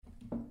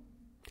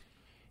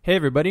Hey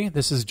everybody,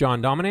 this is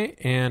John Domine,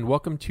 and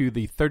welcome to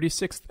the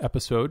 36th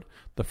episode,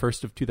 the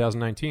first of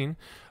 2019,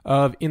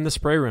 of In the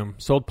Spray Room,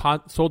 Sold's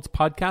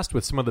podcast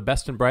with some of the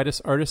best and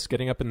brightest artists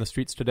getting up in the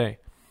streets today.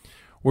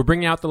 We're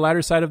bringing out the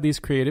lighter side of these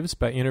creatives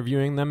by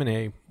interviewing them in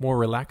a more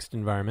relaxed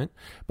environment,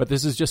 but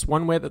this is just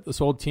one way that the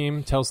Sold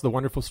team tells the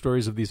wonderful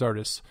stories of these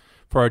artists.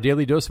 For our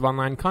daily dose of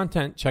online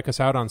content, check us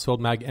out on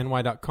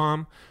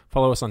soldmagny.com,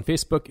 follow us on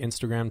Facebook,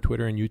 Instagram,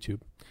 Twitter, and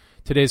YouTube.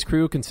 Today's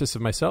crew consists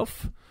of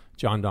myself,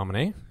 John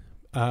Domine,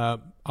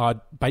 Odd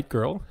Bite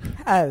Girl.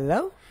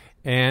 Hello.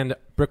 And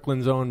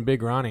Brooklyn's own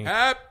Big Ronnie.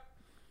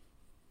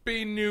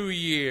 Happy New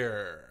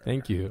Year.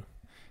 Thank you.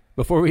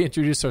 Before we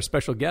introduce our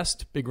special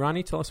guest, Big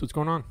Ronnie, tell us what's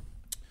going on.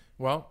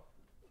 Well,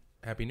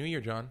 Happy New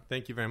Year, John.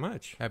 Thank you very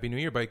much. Happy New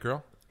Year, Bite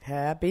Girl.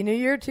 Happy New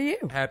Year to you.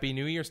 Happy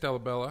New Year, Stella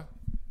Bella.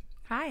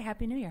 Hi,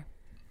 Happy New Year.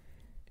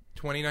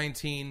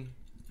 2019,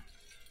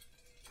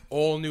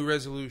 all new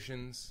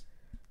resolutions,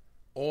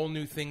 all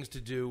new things to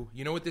do.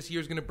 You know what this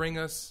year's going to bring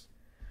us,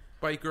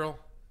 Bite Girl?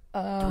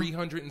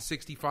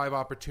 365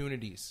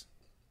 opportunities.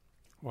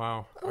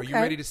 Wow. Are you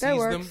ready to seize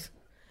them?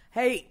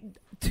 Hey,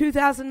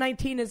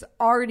 2019 has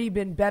already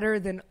been better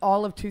than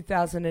all of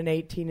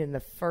 2018 in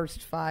the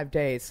first 5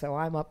 days, so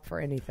I'm up for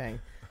anything.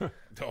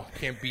 Oh,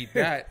 can't beat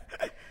that.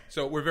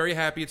 So we're very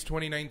happy it's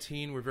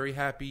 2019. We're very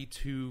happy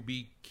to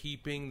be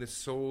keeping the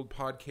Sold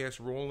podcast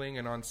rolling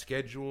and on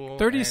schedule.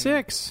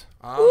 36.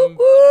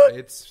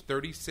 It's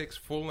 36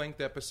 full-length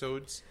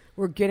episodes.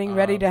 We're getting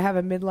ready to have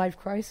a midlife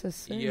crisis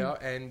soon. Yeah,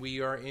 and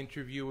we are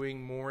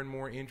interviewing more and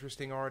more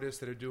interesting artists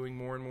that are doing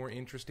more and more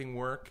interesting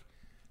work.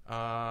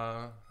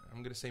 I'm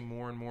going to say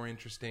more and more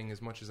interesting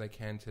as much as I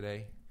can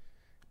today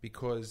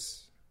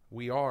because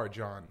we are,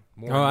 John.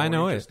 More and more I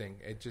know interesting.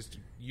 It just,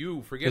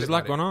 you forget There's a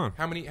lot about going on.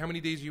 How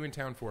many days are you in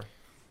town for?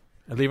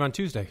 I leave on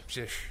Tuesday,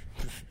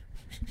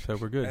 so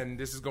we're good. And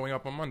this is going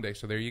up on Monday,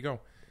 so there you go.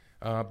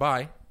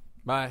 Bye.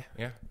 Bye.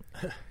 Yeah.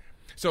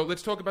 So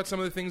let's talk about some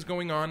of the things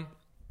going on.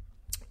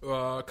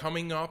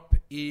 Coming up,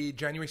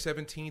 January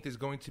 17th is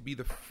going to be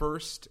the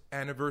first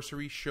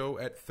anniversary show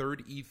at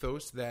Third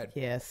Ethos that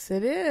Yes,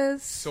 it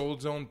is.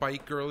 Sold's own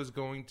Bite Girl is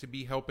going to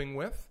be helping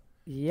with.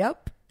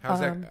 Yep. How's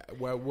that?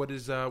 Well,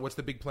 what's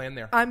the big plan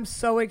there? I'm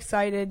so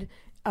excited.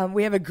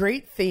 We have a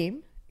great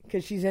theme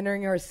because she's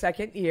entering her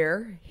second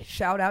year.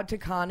 Shout out to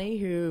Connie,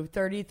 who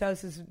Third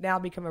Ethos has now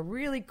become a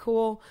really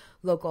cool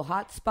local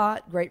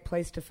hotspot. Great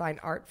place to find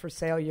art for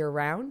sale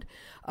year-round.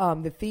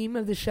 The theme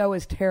of the show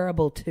is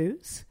Terrible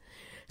Twos.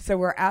 So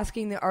we're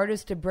asking the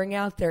artists to bring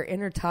out their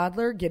inner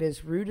toddler, get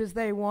as rude as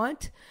they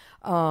want,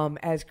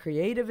 as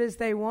creative as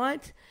they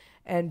want,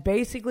 and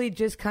basically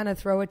just kind of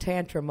throw a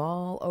tantrum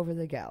all over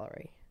the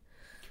gallery.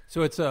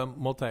 So it's a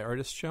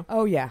multi-artist show?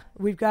 Oh, yeah.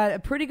 We've got a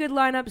pretty good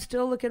lineup,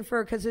 still looking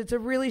for, because it's a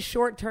really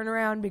short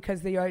turnaround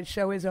because the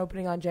show is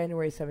opening on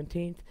January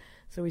 17th.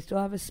 So we still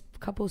have a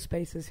couple of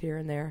spaces here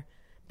and there,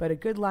 but a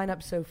good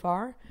lineup so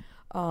far.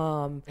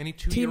 Any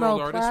 2-year-old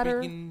artists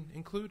we can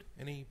include?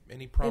 Any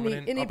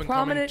prominent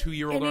up-and-coming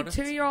 2-year-old artists?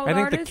 I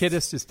think the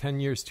Kiddist is 10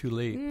 years too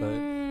late,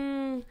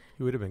 but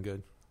he would have been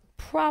good.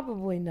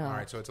 Probably not. All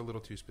right, so it's a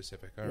little too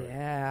specific. All right.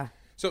 Yeah.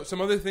 So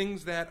some other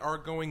things that are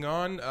going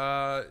on.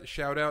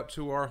 Shout out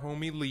to our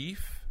homie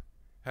Leaf.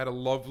 Had a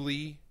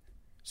lovely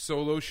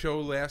solo show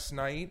last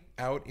night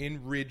out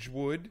in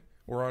Ridgewood.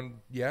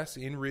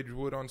 In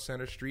Ridgewood on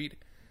Center Street.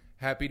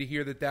 Happy to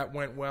hear that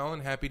went well,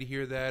 and happy to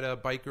hear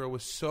that Bite Girl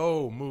was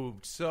so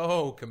moved,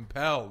 so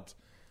compelled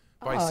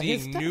by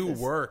seeing new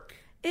work.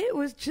 It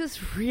was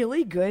just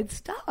really good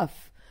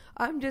stuff.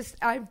 I've told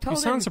him. You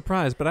sound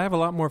surprised, but I have a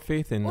lot more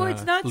faith in Well,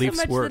 it's not Leaf's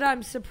so much work. that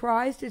I'm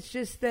surprised. It's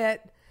just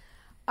that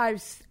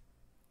I've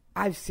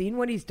seen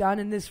what he's done,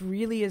 and this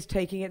really is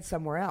taking it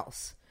somewhere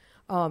else.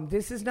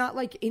 This is not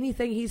like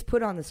anything he's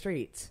put on the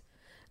streets.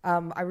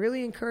 I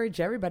really encourage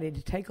everybody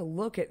to take a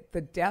look at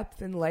the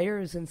depth and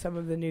layers and some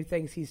of the new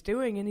things he's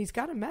doing, and he's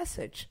got a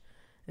message,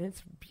 and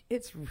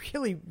it's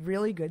really,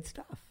 really good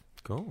stuff.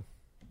 Cool.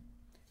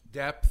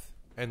 Depth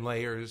and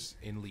layers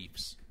in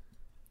Leafs.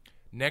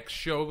 Next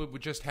show that we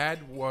just had,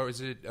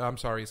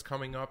 is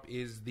coming up,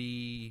 is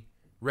the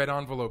Red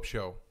Envelope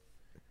show.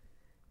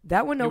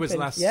 That one opened. It was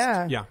last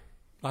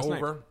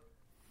night.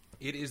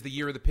 It is the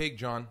Year of the Pig,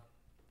 John.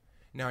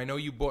 Now, I know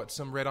you bought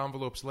some red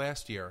envelopes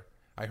last year.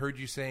 I heard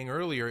you saying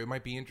earlier it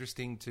might be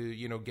interesting to,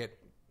 get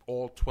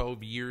all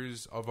 12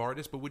 years of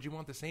artists, but would you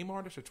want the same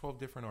artist or 12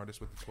 different artists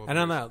with the 12 I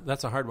don't years? know.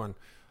 That's a hard one.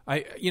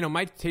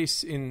 My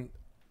taste in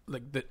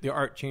like the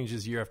art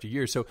changes year after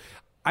year, so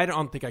I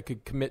don't think I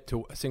could commit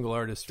to a single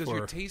artist for 12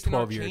 years. Does your taste in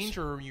art change,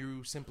 or are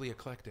you simply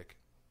eclectic?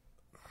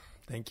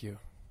 Thank you.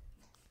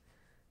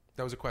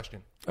 That was a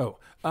question. Oh,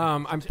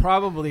 I'm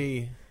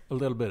probably a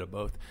little bit of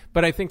both,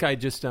 but I think I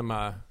just am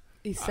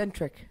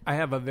eccentric. I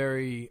have a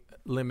very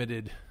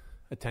limited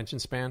attention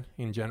span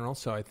in general,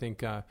 so I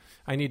think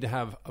I need to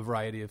have a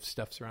variety of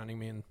stuff surrounding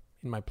me in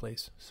my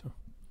place. So,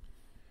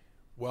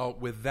 well,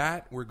 with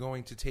that, we're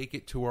going to take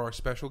it to our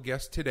special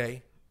guest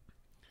today.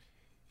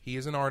 He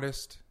is an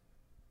artist.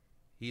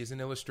 He is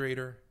an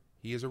illustrator.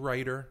 He is a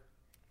writer.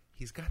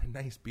 He's got a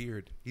nice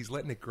beard. He's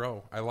letting it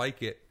grow. I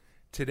like it.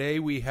 Today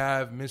we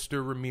have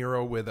Mr.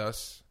 Ramiro with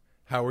us.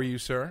 How are you,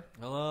 sir?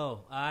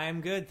 Hello. I'm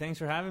good. Thanks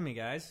for having me,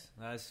 guys.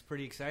 It's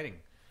pretty exciting.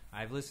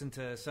 I've listened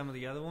to some of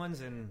the other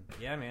ones, and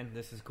yeah, man,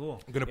 this is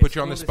cool. I'm going to put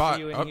you on the It's spot.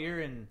 cool to see you in here,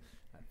 and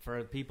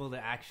for people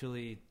to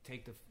actually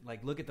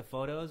look at the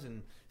photos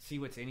and see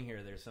what's in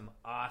here. There's some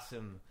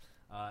awesome.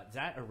 Is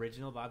that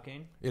original Bob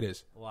Kane? It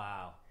is.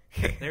 Wow.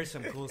 There's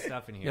some cool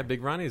stuff in here. Yeah,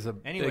 Big Ronnie's a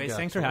Anyways, big,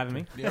 thanks for having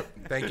me.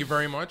 Yep. Thank you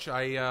very much.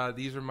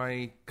 These are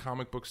my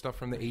comic book stuff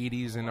from the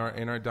 80s in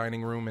our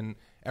dining room, and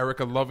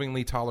Erica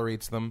lovingly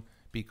tolerates them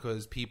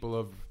because people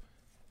of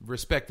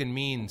respect and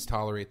means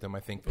tolerate them. I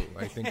think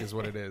is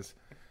what it is.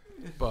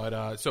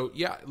 But so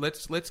yeah,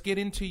 let's get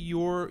into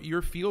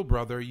your field,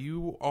 brother.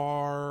 You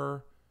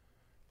are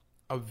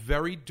a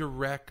very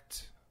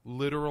direct,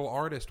 literal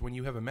artist when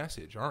you have a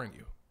message, aren't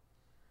you?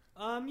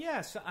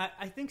 Yeah, so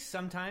I think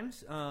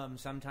sometimes,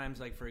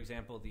 like, for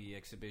example, the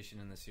exhibition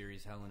in the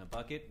series Hell in a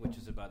Bucket, which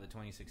is about the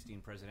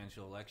 2016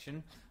 presidential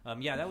election.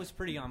 Yeah, that was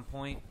pretty on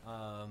point.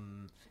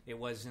 It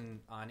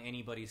wasn't on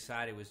anybody's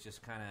side. It was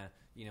just kind of,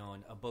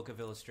 a book of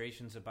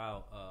illustrations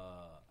about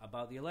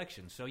the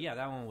election. So, yeah,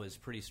 that one was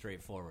pretty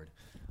straightforward.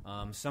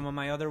 Some of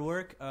my other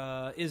work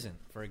isn't.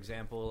 For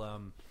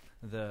example,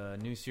 the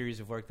new series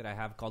of work that I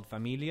have called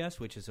Familias,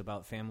 which is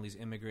about families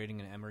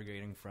immigrating and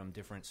emigrating from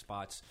different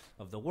spots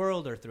of the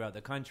world or throughout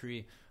the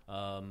country.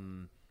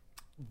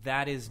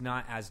 That is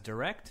not as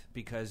direct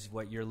because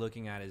what you're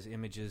looking at is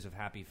images of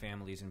happy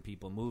families and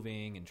people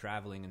moving and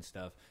traveling and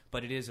stuff.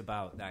 But it is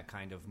about that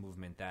kind of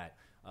movement that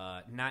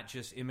not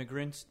just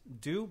immigrants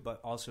do, but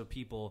also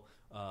people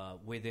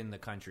within the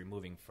country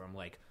moving from,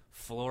 like,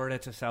 Florida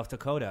to South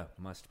Dakota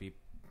must be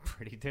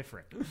pretty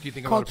different. Do you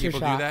think a lot of people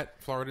do that?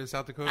 Florida to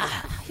South Dakota?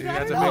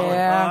 That's a big one.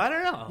 I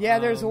don't know. Yeah,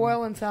 there's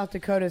oil in South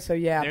Dakota, so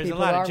yeah, there's a people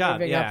lot of are jobs.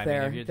 moving Yeah, up I mean,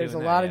 there. if you're There's a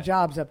doing lot that, of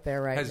jobs up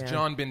there right Has now.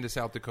 John been to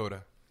South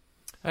Dakota?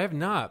 I have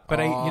not, but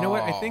you know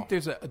what? I think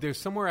there's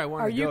somewhere I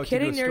want Are to go. you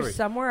kidding? To do a story. There's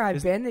somewhere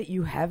I've been that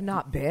you have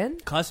not been?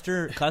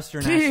 Custer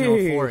National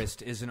Dude.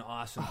 Forest is an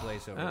awesome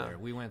place over there.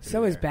 We went through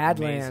So is there.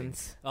 Badlands.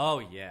 Amazing. Oh,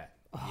 yeah.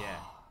 Yeah.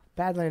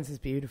 Badlands is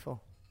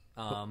beautiful.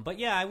 But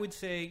yeah, I would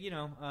say,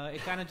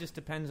 it kind of just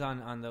depends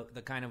on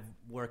the kind of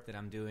work that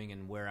I'm doing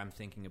and where I'm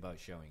thinking about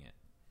showing it.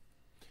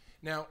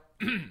 Now,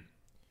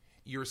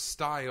 your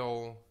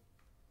style,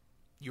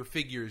 your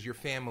figures, your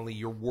family,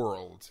 your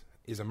world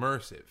is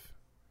immersive.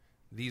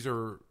 These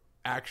are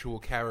actual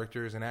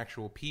characters and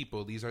actual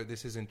people.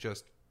 This isn't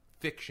just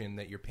fiction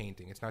that you're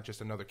painting. It's not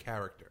just another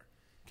character.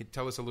 Can you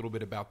tell us a little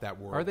bit about that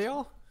world? Are they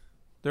all?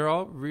 They're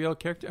all real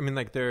characters. I mean,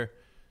 like they're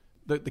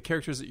the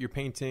characters that you're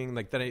painting,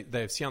 like that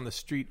I see on the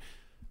street.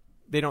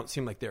 They don't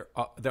seem like they're.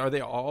 Are they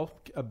all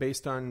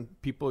based on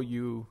people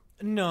you?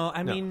 No,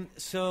 I mean,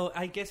 so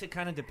I guess it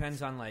kind of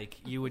depends on, like,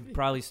 you would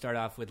probably start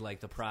off with, like,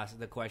 the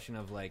question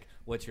of, like,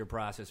 what's your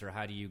process or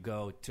how do you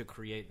go to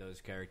create those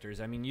characters?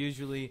 I mean,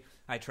 usually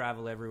I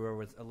travel everywhere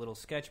with a little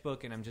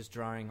sketchbook and I'm just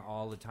drawing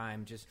all the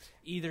time, just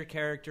either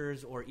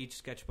characters or each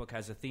sketchbook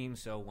has a theme.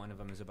 So one of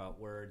them is about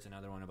words,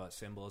 another one about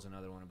symbols,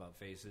 another one about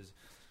faces.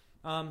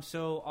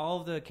 So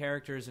all of the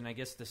characters and I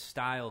guess the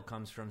style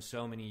comes from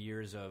so many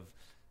years of,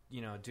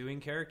 doing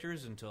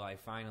characters until I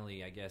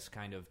finally, I guess,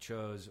 kind of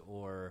chose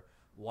or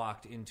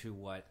walked into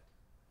what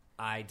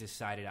I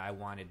decided I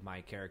wanted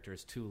my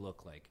characters to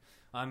look like.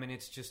 And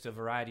it's just a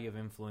variety of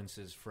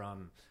influences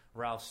from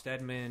Ralph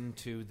Steadman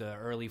to the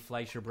early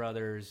Fleischer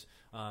brothers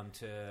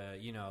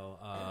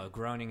to,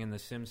 Groening and The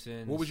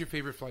Simpsons. What was your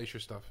favorite Fleischer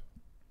stuff?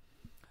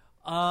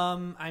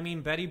 I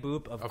mean, Betty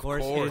Boop, of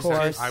course. Of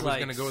course. I was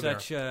going to go there.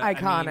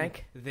 Iconic.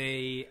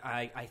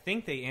 I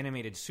think they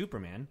animated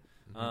Superman.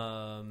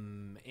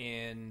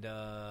 And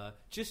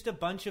just a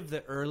bunch of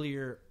the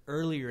earlier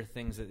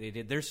things that they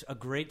did. There's a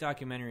great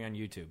documentary on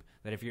YouTube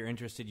that if you're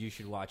interested, you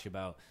should watch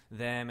about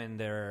them and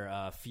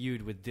their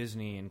feud with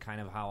Disney and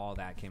kind of how all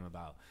that came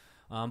about.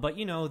 But,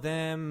 Todd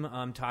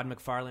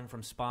McFarlane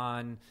from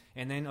Spawn,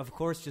 and then, of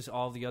course, just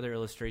all the other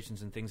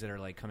illustrations and things that are,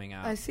 like, coming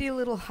out. I see a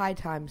little High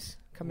Times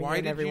coming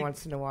in every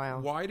once in a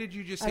while. Why did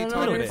you just I say don't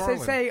Todd know.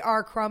 McFarlane? Say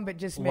R. Crumb, but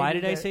just Why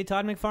did I say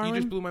Todd McFarlane? You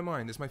just blew my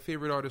mind. It's my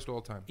favorite artist of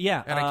all time.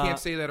 Yeah. And I can't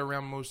say that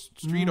around most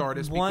street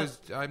artists because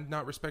I'm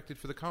not respected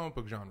for the comic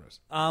book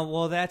genres.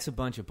 Well, that's a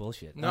bunch of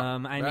bullshit. No,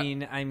 I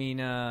mean,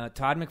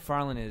 Todd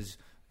McFarlane is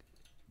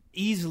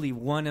easily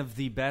one of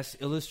the best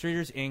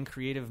illustrators and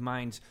creative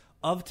minds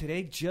of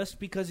today, just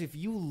because if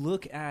you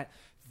look at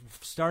he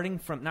started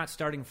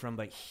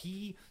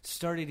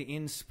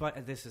in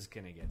this is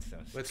gonna get so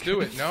let's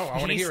do it. No, I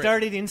want to hear it. He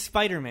started in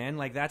Spider-Man,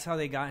 like that's how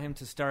they got him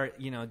to start,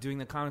 doing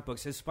the comic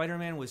books. His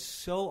Spider-Man was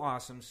so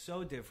awesome,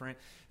 so different.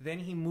 Then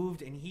he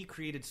moved and he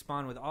created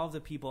Spawn with all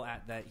the people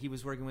that he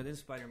was working with in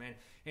Spider-Man.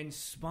 And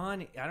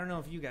Spawn, I don't know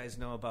if you guys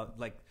know about,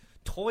 like,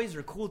 toys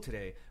are cool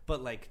today,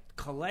 but, like,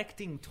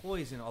 collecting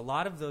toys and a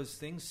lot of those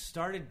things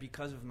started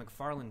because of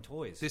McFarlane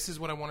Toys. This is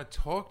what I want to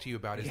talk to you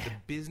about, is the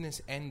business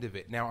end of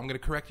it. Now, I'm going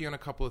to correct you on a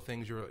couple of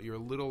things. You're a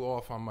little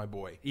off on my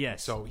boy.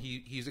 Yes. So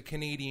he's a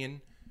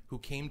Canadian who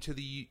came to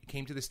the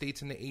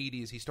States in the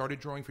 80s. He started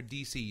drawing for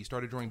DC. He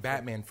started drawing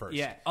Batman first.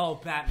 Yeah. Oh,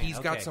 Batman. He's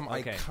got some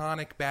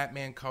iconic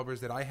Batman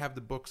covers that I have the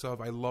books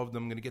of. I love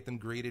them. I'm going to get them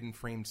graded and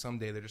framed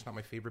someday. They're just not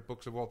my favorite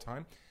books of all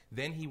time.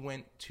 Then he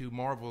went to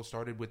Marvel,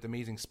 started with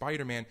Amazing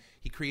Spider-Man.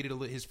 He created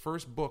his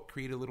first book,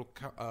 created a little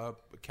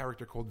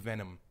character called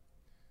Venom,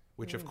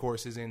 which of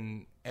course is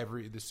in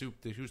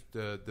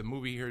the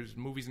movie. Here's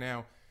movies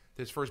now.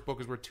 His first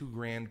book is worth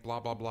 $2,000. Blah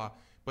blah blah.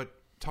 But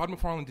Todd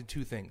McFarlane did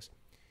two things.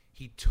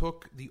 He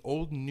took the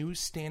old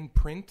newsstand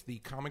print, the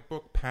comic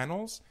book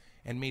panels,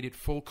 and made it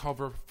full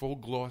cover, full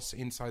gloss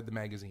inside the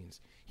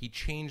magazines. He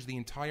changed the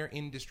entire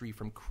industry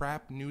from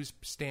crap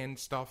newsstand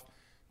stuff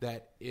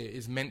that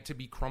is meant to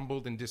be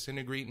crumbled and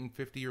disintegrate in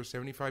 50 or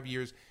 75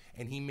 years,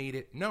 and he made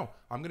it, no,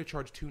 I'm going to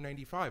charge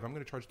 $2.95. I'm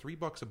going to charge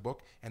 $3 a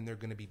book, and they're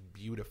going to be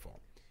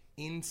beautiful.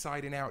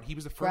 Inside and out. He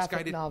was the first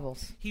Graphic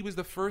novels. He was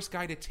the first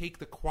guy to take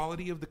the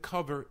quality of the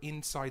cover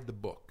inside the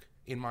book,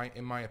 in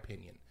my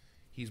opinion.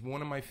 He's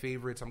one of my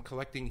favorites. I'm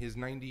collecting his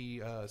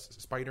 90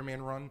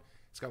 Spider-Man run.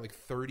 It's got like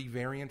 30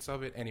 variants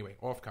of it. Anyway,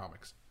 off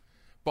comics.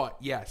 But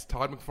yes,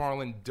 Todd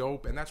McFarlane,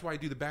 dope, and that's why I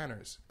do the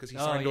banners, because he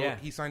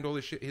signed all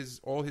his shit.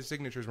 All his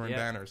signatures were in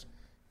banners.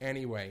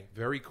 Anyway,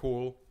 very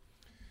cool.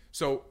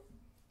 So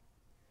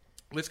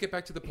let's get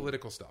back to the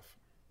political stuff.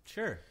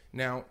 Sure.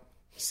 Now,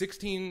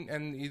 16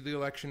 and the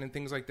election and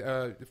things like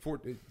that.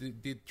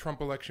 The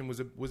Trump election was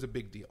a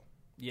big deal.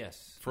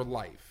 Yes. For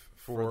life,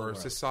 for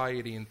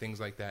society, and things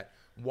like that.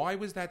 Why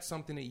was that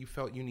something that you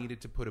felt you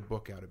needed to put a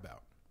book out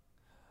about?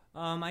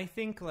 I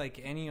think, like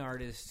any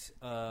artist,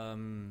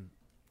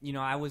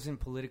 I wasn't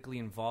politically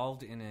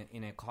involved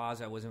in a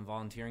cause. I wasn't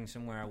volunteering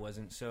somewhere. I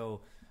wasn't.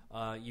 So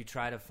you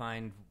try to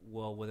find,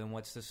 well, then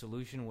what's the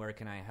solution? Where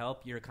can I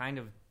help? You're kind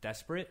of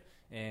desperate.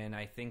 And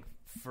I think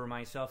for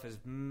myself, as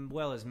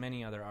well as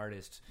many other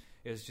artists,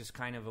 it was just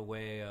kind of a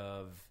way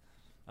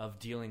of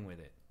dealing with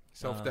it.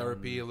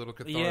 Self-therapy, a little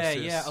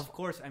catharsis. Yeah, of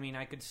course. I mean,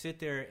 I could sit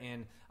there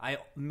and I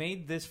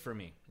made this for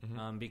me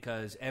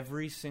because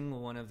every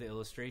single one of the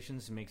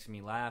illustrations makes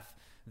me laugh.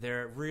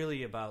 They're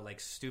really about like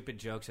stupid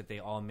jokes that they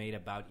all made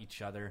about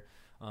each other.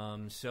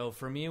 So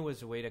for me, it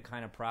was a way to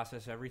kind of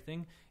process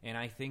everything. And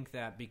I think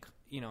that,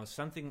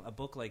 a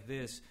book like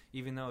this,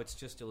 even though it's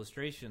just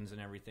illustrations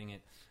and everything,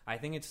 I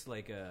think it's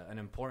like an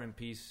important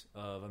piece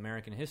of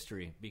American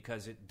history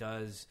because it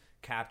does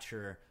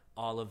capture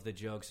all of the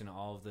jokes and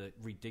all of the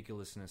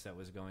ridiculousness that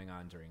was going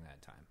on during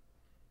that time.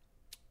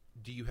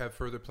 Do you have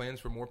further plans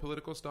for more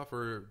political stuff,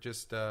 or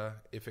just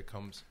if it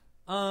comes?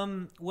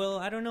 Well,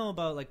 I don't know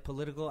about like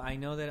political. I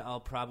know that I'll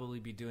probably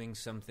be doing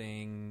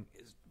something.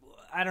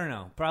 I don't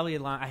know. Probably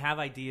I have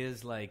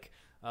ideas like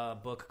a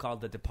book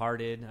called The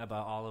Departed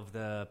about all of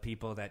the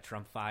people that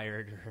Trump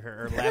fired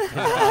or left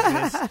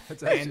his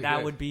office. And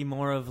that would be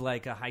more of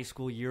like a high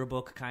school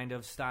yearbook kind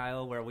of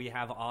style where we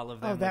have all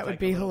of them. Oh, that would like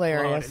be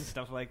hilarious. And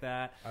stuff like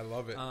that. I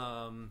love it.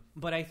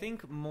 But I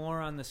think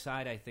more on the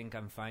side, I think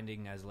I'm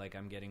finding as like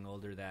I'm getting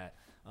older that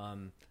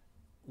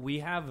we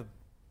have,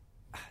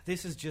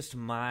 this is just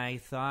my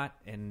thought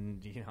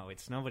and,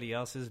 it's nobody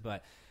else's,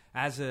 but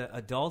as an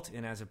adult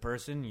and as a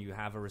person, you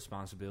have a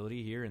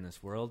responsibility here in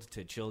this world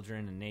to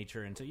children and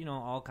nature and to,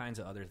 all kinds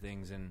of other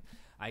things. And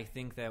I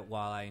think that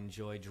while I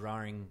enjoy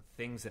drawing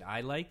things that I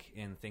like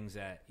and things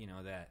that,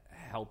 that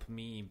help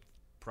me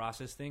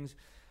process things,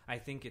 I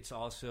think it's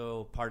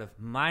also part of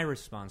my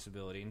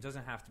responsibility, and it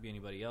doesn't have to be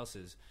anybody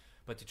else's,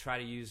 but to try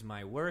to use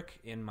my work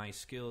and my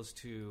skills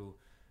to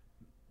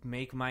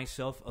make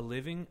myself a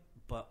living,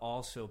 but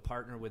also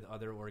partner with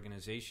other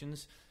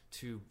organizations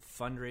to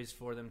fundraise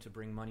for them, to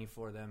bring money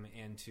for them,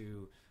 and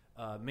to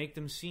make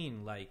them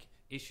seen, like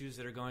issues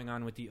that are going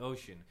on with the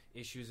ocean,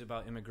 issues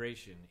about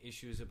immigration,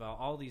 issues about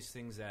all these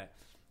things that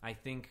I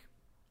think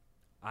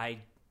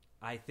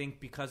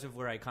because of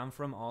where I come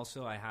from,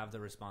 also I have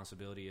the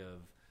responsibility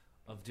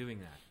of doing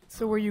that.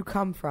 So where you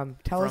come from?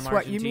 Tell us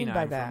what you mean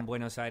by that. I'm from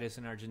Buenos Aires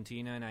in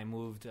Argentina, and I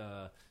moved,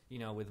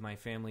 with my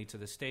family to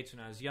the States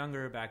when I was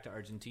younger, back to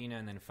Argentina,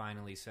 and then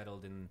finally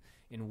settled in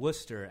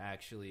Worcester,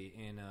 actually,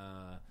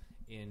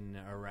 in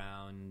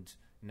around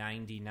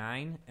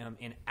 99.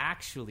 And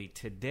actually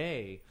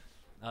today,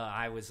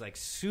 I was like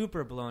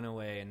super blown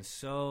away and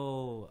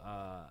so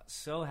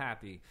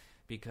happy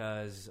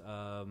because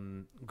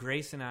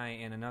Grace and I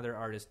and another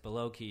artist,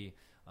 Beloki,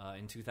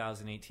 in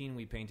 2018,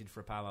 we painted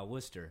for Powwow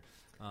Worcester.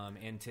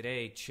 And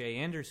today, Che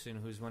Anderson,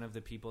 who's one of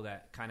the people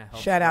that kind of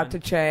helped. Shout out to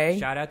Che.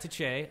 Shout out to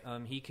Che.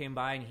 He came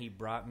by and he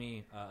brought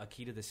me a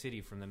key to the city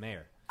from the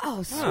mayor.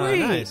 Oh, sweet!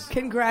 Nice.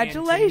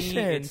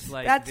 Congratulations. Me,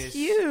 like that's this,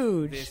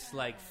 huge. This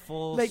like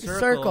full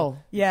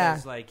circle. Yeah.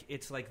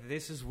 It's like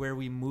this is where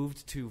we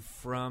moved to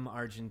from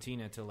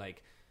Argentina to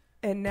like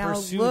and now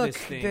pursue look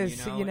this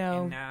thing,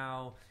 And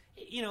now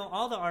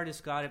all the artists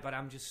got it, but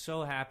I'm just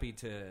so happy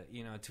to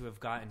have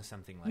gotten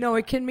something like that.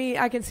 It can mean,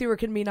 I can see where it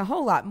can mean a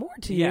whole lot more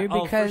to you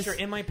because for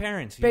sure. And my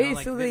parents,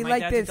 basically my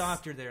dad's this a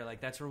doctor there,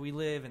 like that's where we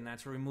live and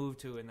that's where we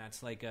moved to, and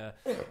that's like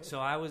so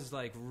I was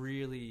like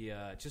really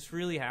just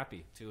really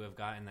happy to have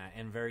gotten that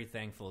and very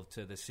thankful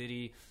to the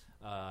city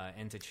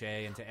and to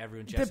Che and to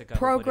everyone. The Jessica, who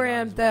put it on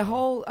program, as the well.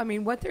 whole, I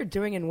mean, what they're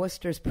doing in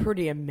Worcester is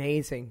pretty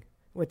amazing.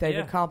 What they've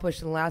Yeah.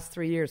 accomplished in the last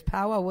 3 years.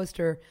 Powwow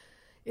Worcester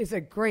is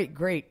a great,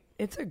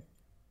 it's a There's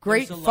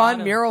great a lot fun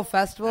of- mural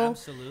festival.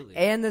 Absolutely.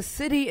 And the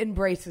city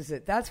embraces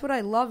it. That's what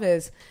I love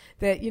is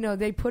that,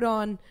 they put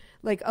on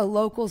like a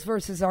locals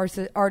versus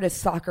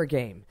artists soccer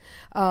game.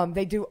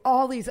 They do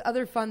all these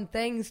other fun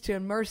things to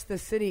immerse the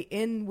city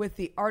in with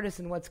the artists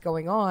and what's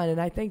going on.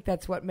 And I think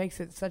that's what makes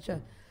it such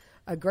a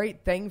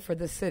great thing for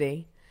the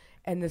city.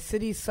 And the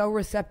city's so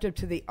receptive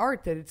to the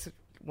art that it's a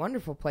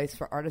wonderful place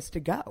for artists to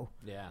go.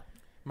 Yeah.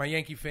 My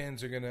Yankee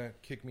fans are going to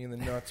kick me in the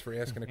nuts for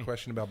asking a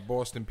question about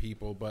Boston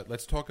people, but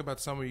let's talk about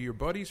some of your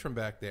buddies from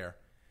back there.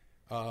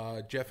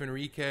 Jeff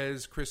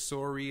Enriquez, Chris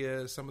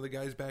Soria, some of the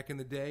guys back in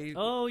the day.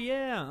 Oh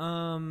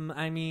yeah.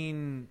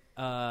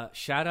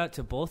 Shout out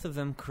to both of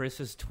them.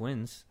 Chris's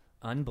twins,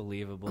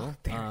 unbelievable.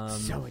 They're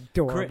so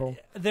adorable.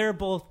 They're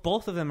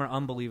both of them are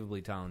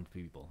unbelievably talented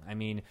people. I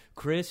mean,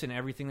 Chris and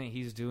everything that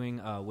he's doing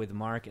with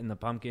Mark and the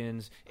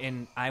Pumpkins,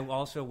 and I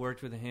also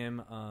worked with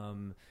him.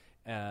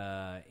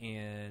 I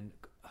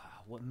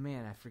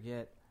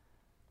forget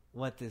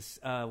what this.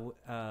 I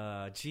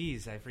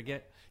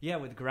forget. Yeah,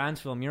 with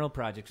Brownsville Mural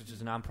Projects, which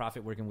is a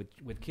nonprofit working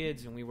with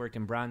kids, and we worked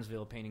in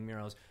Brownsville painting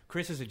murals.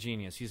 Chris is a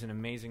genius. He's an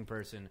amazing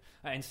person,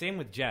 and same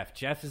with Jeff.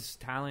 Jeff's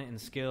talent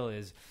and skill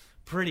is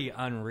pretty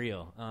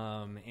unreal.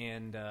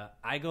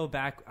 I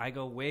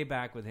go way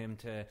back with him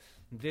to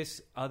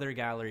this other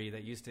gallery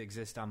that used to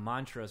exist on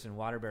Montrose in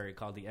Waterbury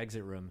called the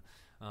Exit Room.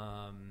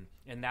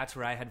 And that's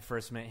where I had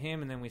first met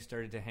him, and then we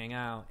started to hang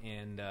out.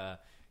 And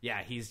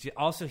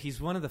he's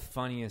one of the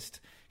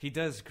funniest. He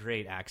does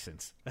great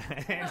accents.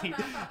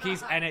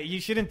 You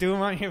shouldn't do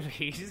him on here, but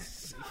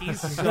he's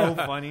so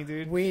funny,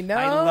 dude. We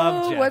I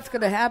love know Jeff. what's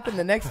going to happen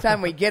the next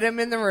time we get him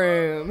in the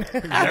room.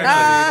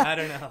 I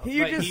don't know.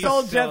 You but just he's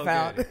sold so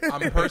Jeff good. out.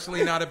 I'm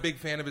personally not a big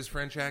fan of his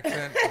French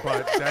accent,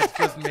 but that's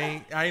just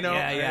me. I know.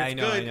 Yeah, it's I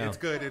know, good. I know. It's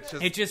good. It's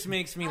just It just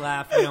makes me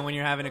laugh, when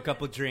you're having a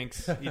couple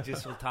drinks, you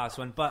just will toss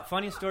one. But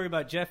funny story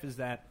about Jeff is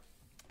that,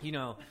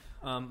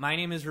 my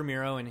name is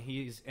Ramiro, and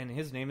his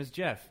name is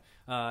Jeff.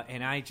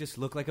 And I just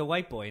look like a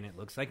white boy, and it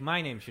looks like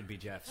my name should be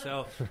Jeff.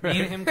 So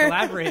me and him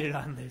collaborated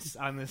on this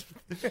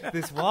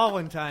wall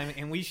one time,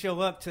 and we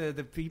show up to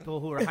the people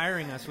who are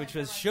hiring us, which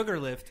was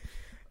Sugarlift.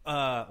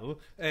 And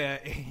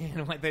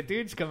the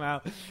dudes come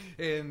out,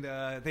 and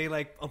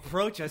they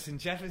approach us, and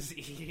Jeff is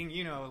eating,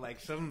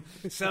 some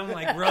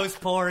roast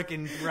pork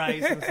and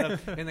rice and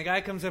stuff. And the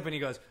guy comes up and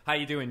he goes, "How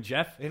you doing,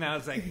 Jeff?" And I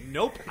was like,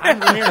 "Nope, I'm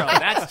Ramiro.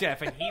 That's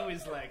Jeff." And he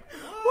was like,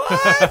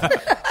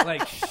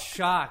 "What?"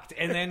 Shocked.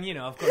 And then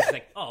of course,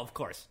 "Oh, of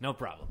course, no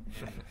problem."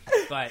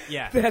 But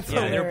yeah, That's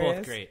they're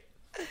both hilarious. great.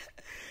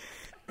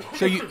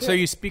 So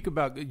you speak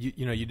about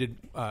you did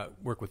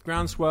work with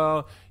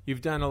Groundswell.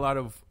 You've done a lot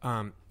of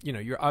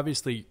you're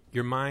obviously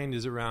your mind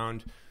is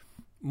around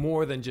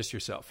more than just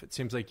yourself. It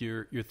seems like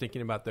you're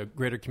thinking about the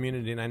greater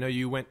community. And I know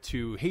you went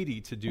to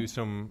Haiti to do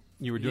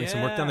you were doing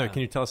some work down there. Yeah.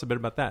 Can you tell us a bit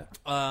about that?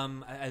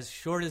 As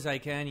short as I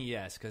can,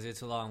 yes, because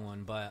it's a long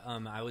one. But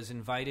I was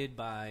invited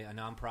by a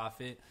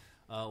nonprofit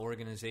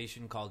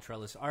organization called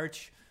Trellis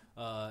Arch.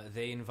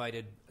 They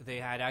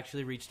had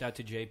actually reached out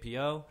to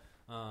JPO.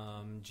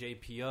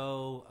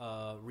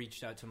 JPO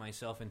reached out to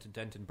myself and to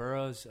Denton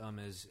Burrows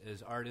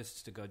as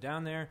artists to go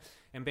down there,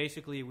 and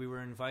basically we were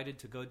invited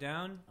to go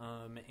down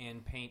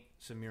and paint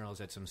some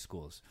murals at some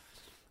schools.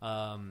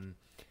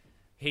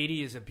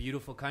 Haiti is a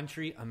beautiful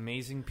country,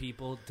 amazing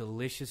people,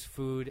 delicious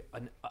food,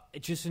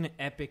 just an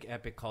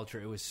epic culture.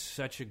 It was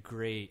such a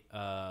great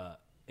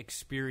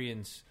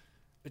experience.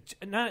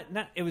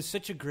 It was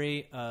such a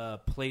great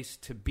place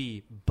to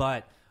be,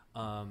 but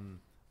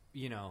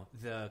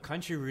the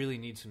country really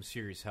needs some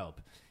serious help.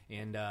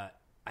 And I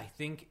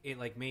think it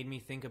made me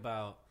think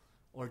about,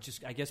 or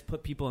just I guess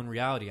put people in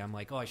reality. I'm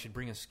like, oh, I should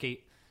bring a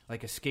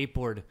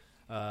skateboard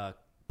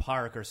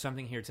park or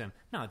something here to them.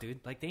 No,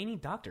 dude, they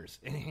need doctors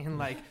and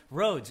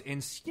roads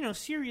and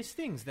serious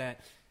things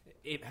that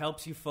it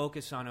helps you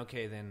focus on.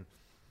 Okay, then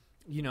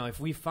if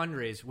we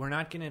fundraise, we're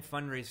not going to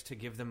fundraise to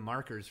give them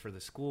markers for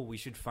the school. We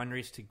should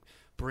fundraise to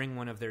bring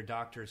one of their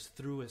doctors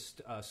through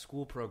a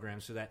school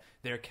program so that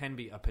there can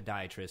be a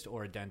podiatrist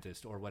or a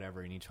dentist or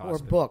whatever in each hospital.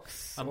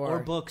 Or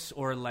books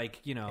or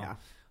Yeah.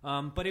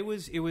 But it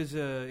was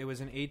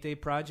an 8-day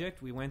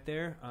project. We went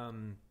there.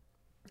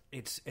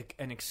 It's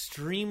an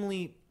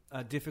extremely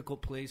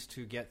difficult place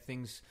to get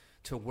things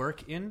to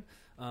work in.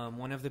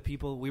 One of the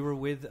people we were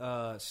with,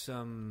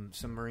 some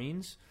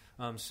Marines.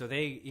 So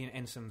they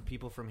and some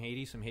people from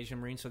Haiti, some Haitian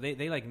Marines. So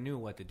they knew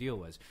what the deal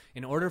was.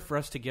 In order for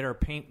us to get our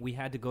paint, we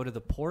had to go to the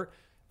port.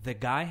 The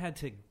guy had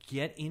to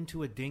get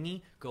into a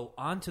dinghy, go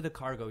onto the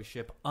cargo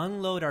ship,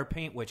 unload our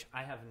paint, which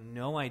I have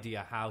no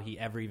idea how he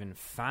ever even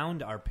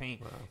found our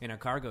paint in a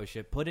cargo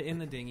ship, put it in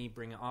the dinghy,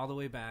 bring it all the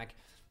way back,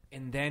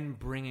 and then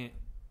bring it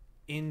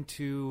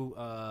into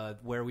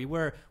where we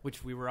were,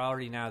 which we were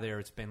already now there.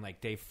 It's been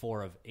day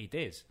 4 of 8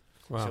 days.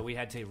 Wow. So we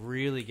had to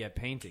really get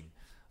painting.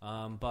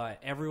 But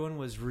everyone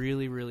was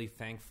really, really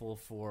thankful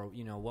for,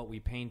 what we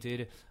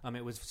painted.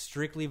 It was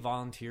strictly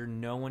volunteer.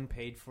 No one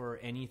paid for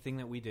anything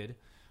that we did.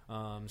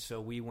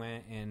 So we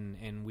went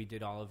and we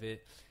did all of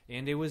it.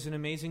 And it was an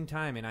amazing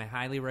time. And I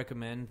highly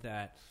recommend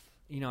that.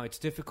 It's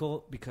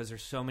difficult because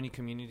there's so many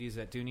communities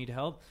that do need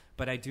help.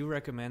 But I do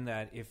recommend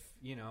that if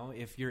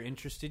you're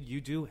interested,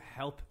 you do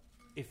help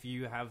if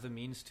you have the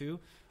means to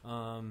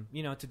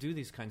do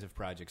these kinds of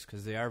projects,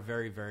 because they are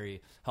very,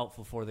 very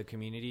helpful for the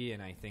community,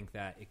 and I think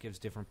that it gives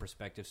different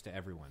perspectives to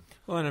everyone.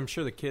 Well, and I'm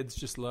sure the kids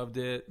just loved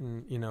it,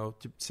 and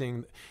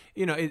seeing,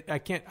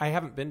 I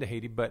haven't been to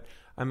Haiti, but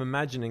I'm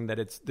imagining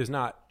that there's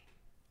not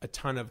a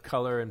ton of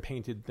color and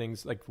painted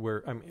things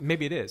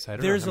maybe it is. I don't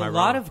know. There's Am I a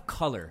lot wrong? of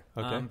color,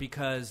 Okay.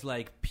 because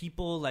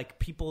people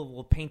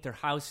will paint their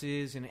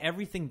houses, and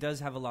everything does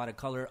have a lot of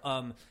color.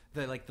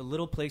 The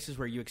little places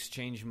where you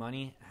exchange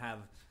money have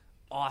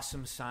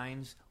awesome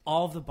signs.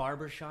 All of the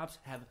barber shops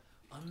have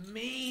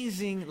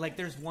amazing.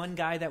 There's one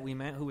guy that we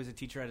met who was a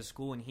teacher at a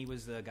school, and he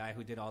was the guy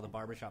who did all the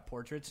barbershop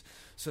portraits.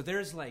 So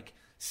there's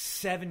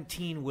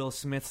 17 Will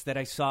Smiths that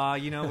I saw,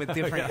 with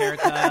different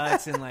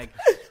haircuts, and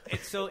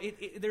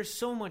there's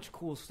so much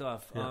cool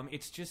stuff. Yeah.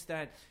 It's just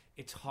that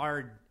it's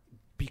hard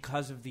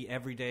because of the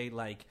everyday,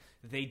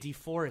 they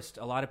deforest.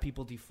 A lot of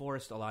people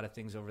deforest a lot of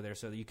things over there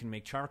so that you can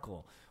make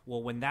charcoal.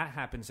 Well, when that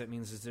happens, that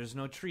means there's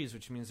no trees,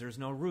 which means there's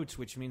no roots,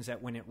 which means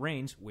that when it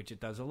rains, which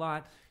it does a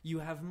lot, you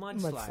have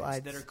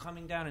mudslides that are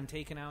coming down and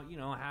taking out,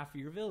 half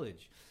of your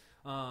village.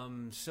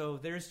 So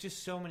there's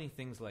just so many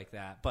things like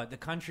that. But the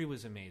country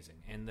was amazing.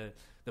 And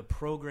the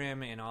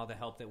program and all the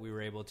help that we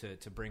were able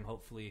to bring,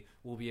 hopefully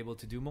we'll be able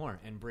to do more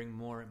and bring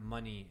more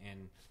money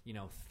and,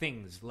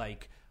 things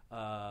like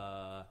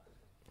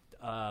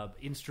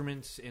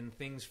instruments and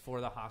things for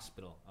the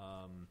hospital.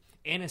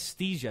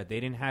 Anesthesia. They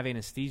didn't have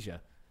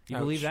anesthesia. Do you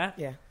Ouch. believe that?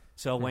 Yeah.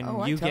 So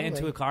when you get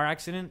into a car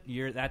accident,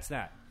 that's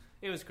that.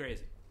 It was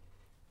crazy.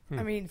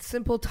 I mean,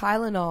 simple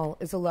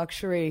Tylenol is a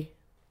luxury.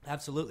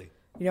 Absolutely.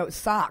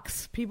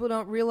 Socks. People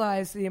don't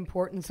realize the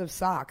importance of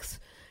socks.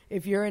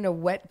 If you're in a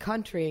wet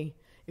country,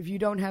 if you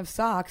don't have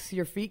socks,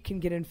 your feet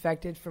can get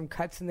infected from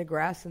cuts in the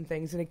grass and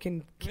things, and it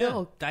can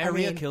kill.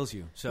 Diarrhea kills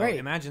you. So right.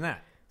 Imagine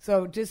that.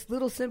 So just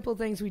little simple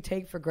things we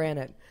take for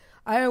granted.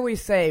 I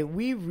always say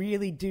we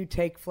really do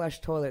take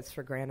flush toilets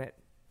for granted.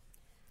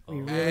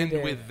 We really And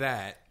do. with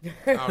that,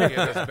 I'll get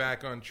us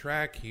back on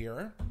track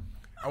here.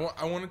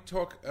 I want to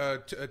talk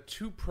a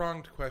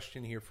two-pronged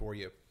question here for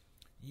you.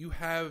 You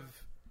have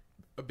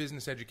a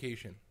business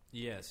education.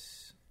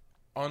 Yes.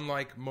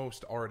 Unlike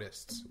most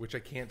artists, which I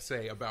can't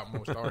say about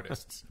most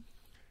artists.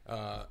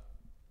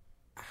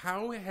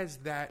 How has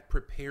that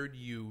prepared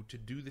you to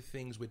do the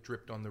things with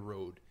Dripped on the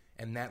Road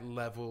and that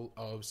level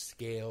of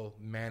scale,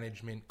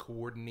 management,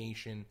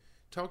 coordination?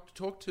 Talk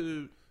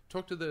to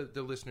the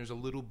listeners a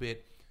little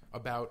bit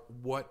about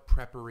what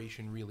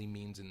preparation really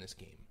means in this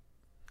game.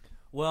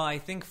 Well, I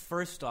think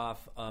first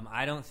off,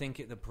 I don't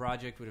think the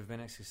project would have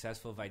been as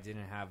successful if I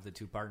didn't have the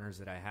two partners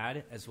that I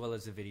had, as well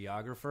as the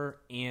videographer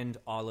and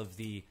all of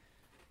the...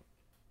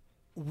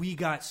 We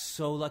got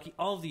so lucky.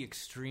 All of the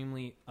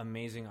extremely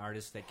amazing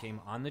artists that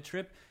came on the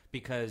trip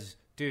because,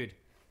 dude,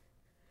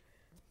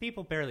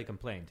 people barely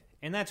complained.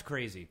 And that's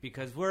crazy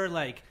because we're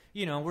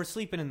we're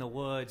sleeping in the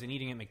woods and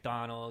eating at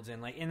McDonald's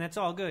and that's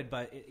all good,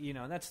 but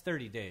that's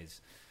 30 days.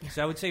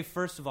 So I would say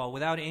first of all,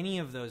 without any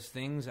of those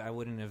things, we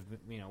wouldn't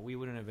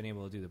have been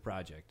able to do the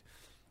project.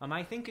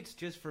 I think it's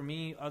just for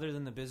me, other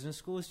than the business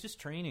school, it's just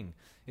training.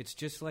 It's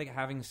just like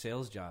having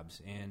sales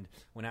jobs. And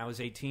when I was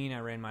 18,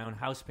 I ran my own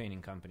house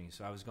painting company.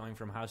 So I was going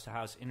from house to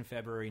house in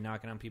February,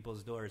 knocking on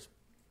people's doors,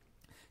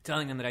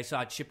 telling them that I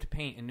saw chipped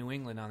paint in New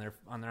England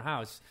on their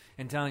house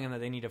and telling them that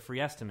they need a free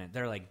estimate.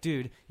 They're like,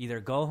 dude, either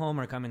go home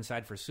or come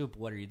inside for soup.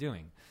 What are you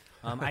doing?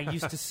 I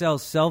used to sell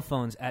cell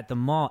phones at the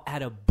mall,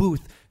 at a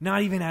booth,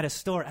 not even at a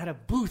store, at a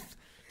booth.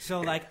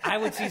 So, I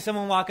would see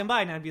someone walking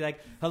by, and I'd be like,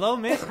 hello,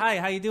 miss? Hi,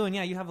 how you doing?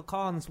 Yeah, you have a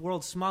call on this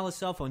world's smallest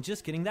cell phone.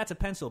 Just kidding. That's a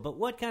pencil. But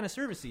what kind of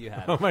service do you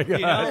have? Oh, my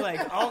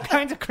God. All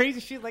kinds of crazy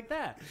shit like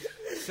that.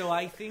 So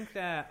I think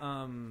that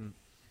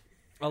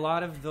a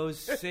lot of those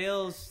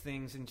sales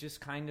things and just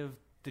kind of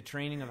the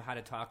training of how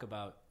to talk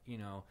about,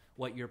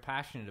 what you're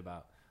passionate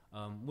about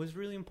was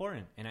really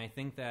important. And I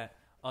think that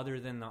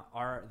other than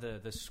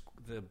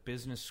the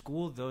business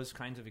school, those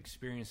kinds of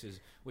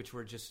experiences, which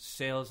were just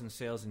sales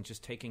and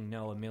just taking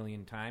no a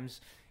million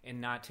times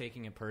and not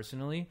taking it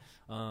personally,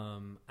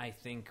 I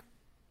think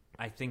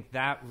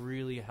that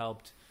really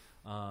helped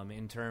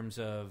in terms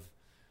of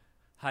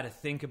how to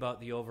think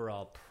about the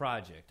overall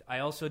project. I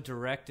also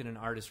directed an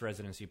artist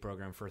residency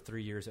program for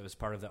 3 years that was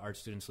part of the Art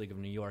Students League of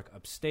New York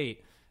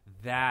upstate.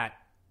 That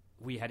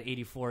we had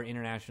 84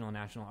 international and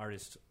national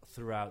artists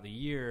throughout the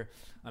year.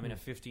 I'm in a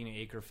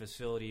 15-acre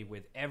facility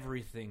with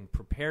everything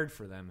prepared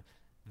for them.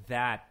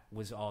 That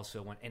was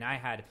also one. And I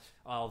had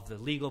all of the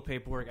legal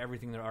paperwork,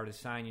 everything that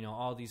artists signed,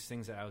 all these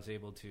things that I was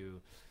able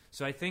to.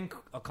 So I think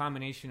a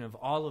combination of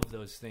all of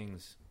those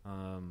things,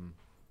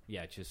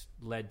 just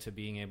led to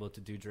being able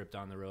to do Dripped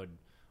on the Road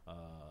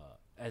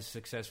as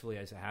successfully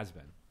as it has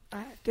been. I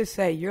have to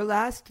say,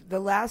 the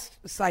last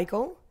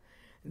cycle,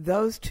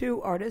 those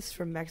two artists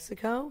from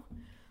Mexico,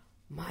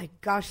 my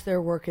gosh,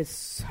 their work is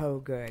so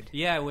good.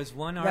 Yeah, it was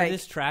one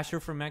artist,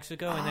 Trasher from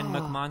Mexico, and then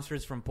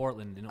McMonsters from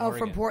Portland in Oregon.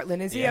 From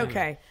Portland. Is he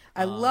okay?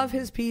 I love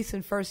his piece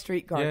in First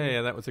Street Garden.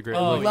 Yeah, that was a great. I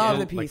love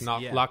the piece.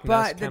 Loch Ness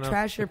but the kind of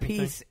Trasher looking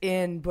piece thing.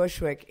 in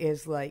Bushwick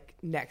is like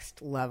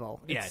next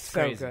level. Yeah, it's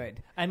crazy. so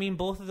good. I mean,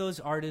 both of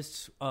those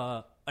artists,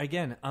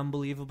 again,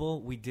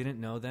 unbelievable. We didn't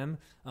know them.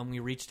 We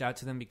reached out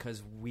to them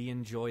because we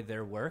enjoyed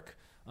their work.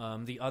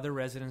 The other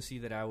residency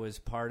that I was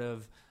part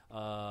of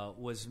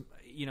was,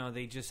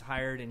 they just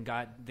hired and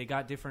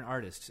got different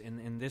artists.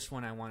 In this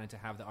one, I wanted to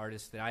have the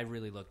artists that I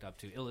really looked up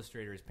to: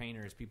 illustrators,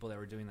 painters, people that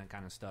were doing that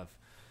kind of stuff.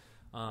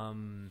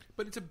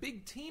 But it's a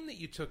big team that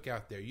you took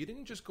out there. You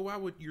didn't just go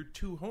out with your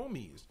two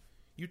homies.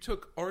 You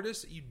took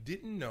artists that you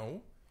didn't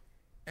know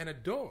and a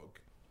dog.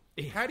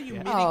 How do you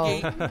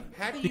mitigate?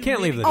 How do you can't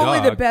leave the Only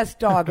dog. the best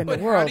dog in the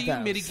But world. how do you though.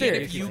 mitigate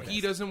Seriously. if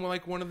Yuki doesn't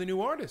like one of the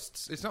new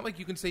artists? It's not like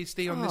you can say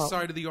stay on this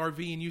side of the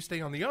RV and you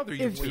stay on the other. If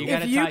You If got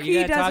to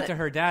Yuki talk doesn't- to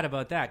her dad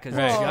about that because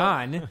Right.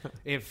 John,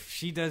 if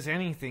she does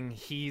anything,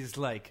 he's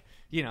like,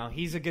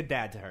 he's a good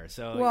dad to her.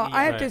 So Well,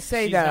 I have to Right.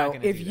 say She's not though,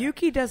 gonna if do that.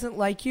 Yuki doesn't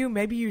like you,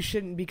 maybe you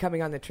shouldn't be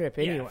coming on the trip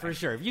anyway. Yeah, for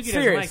sure. If Yuki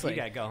doesn't like you, you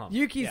gotta go home.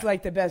 Yuki's Yeah.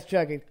 like the best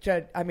judge.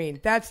 I mean,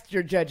 that's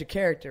your judge of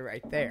character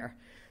right there.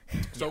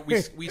 So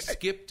we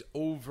skipped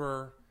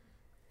over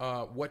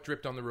what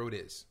Dripped on the Road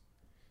is.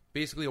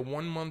 Basically, a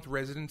 1-month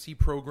residency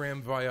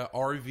program via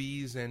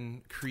RVs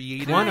and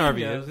creative. One Kind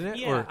RV, of. isn't it?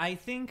 Yeah, Or- I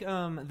think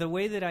the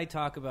way that I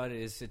talk about it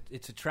is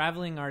it's a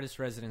traveling artist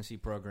residency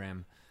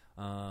program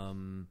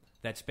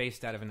that's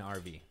based out of an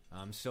RV.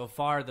 So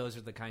far, those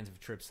are the kinds of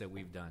trips that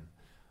we've done.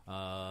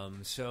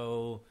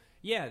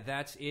 Yeah,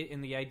 that's it.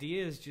 And the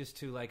idea is just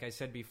to, like I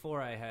said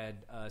before, I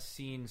had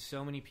seen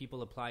so many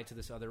people apply to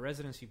this other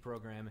residency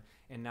program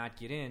and not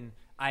get in.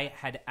 I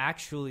had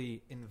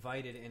actually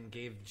invited and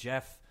gave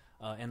Jeff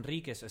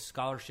Enriquez a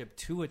scholarship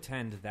to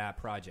attend that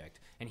project,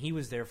 and he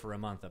was there for a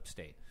month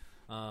upstate.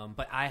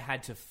 But I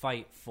had to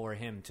fight for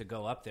him to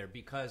go up there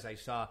because I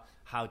saw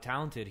how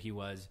talented he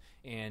was,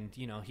 and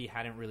he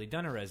hadn't really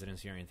done a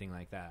residency or anything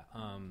like that.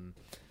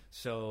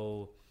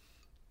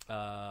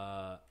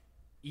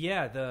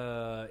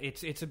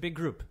 It's a big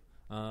group,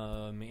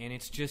 and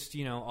it's just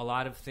a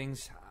lot of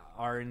things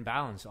are in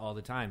balance all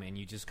the time, and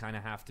you just kind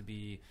of have to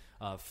be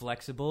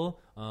flexible,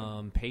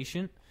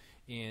 patient,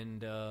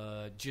 and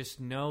just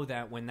know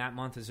that when that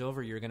month is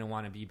over, you're going to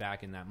want to be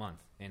back in that month,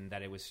 and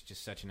that it was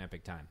just such an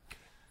epic time.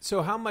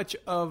 So how much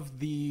of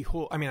the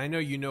whole, I mean, I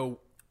know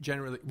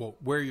generally,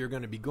 where you're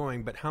going to be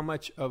going, but how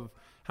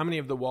many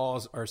of the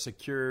walls are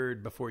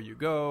secured before you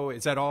go?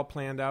 Is that all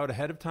planned out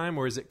ahead of time,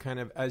 or is it kind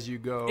of as you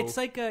go? It's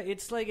like a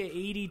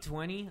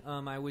 80-20.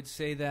 I would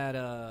say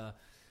that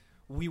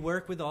we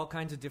work with all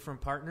kinds of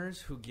different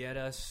partners who get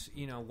us,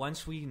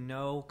 once we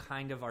know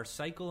kind of our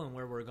cycle and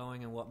where we're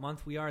going and what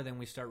month we are, then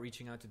we start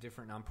reaching out to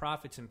different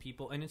nonprofits and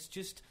people. And it's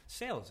just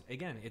sales.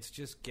 Again, it's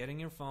just getting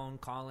your phone,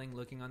 calling,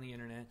 looking on the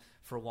internet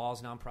for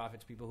walls,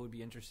 nonprofits, people who would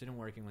be interested in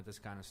working with this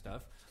kind of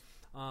stuff.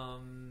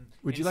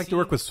 Would you like to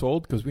work with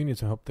Sold? Because we need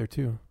some help there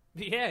too.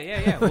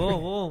 Yeah.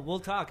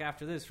 We'll talk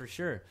after this for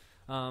sure.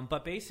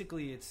 But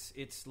basically,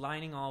 it's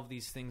lining all of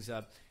these things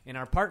up, and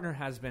our partner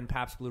has been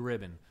Pabst Blue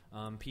Ribbon,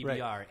 PBR,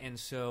 Right. and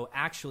so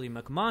actually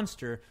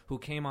McMonster, who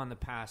came on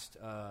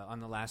on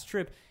the last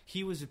trip,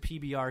 he was a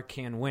PBR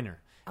can winner,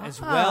 as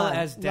well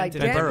as like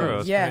Denton Denton,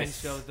 Burroughs. yes. And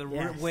so the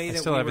Yes. way I that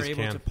still we have were his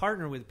able can. to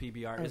partner with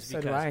PBR is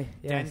so do because I,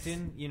 yes.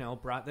 Denton,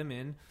 brought them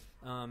in.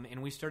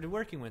 And we started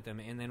working with them,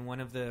 and then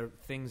one of the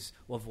things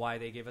of why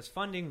they gave us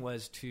funding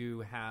was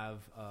to have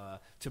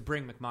to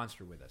bring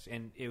McMonster with us,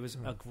 and it was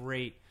a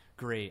great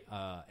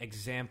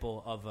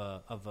example of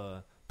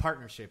a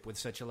partnership with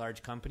such a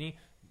large company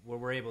where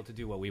we're able to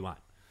do what we want.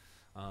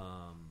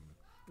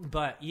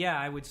 But yeah,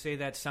 I would say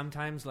that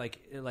sometimes,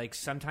 like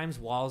sometimes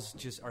walls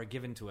just are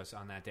given to us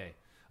on that day,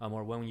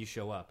 or when you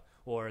show up,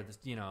 or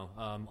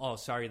oh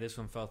sorry, this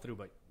one fell through,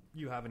 but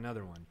you have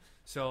another one.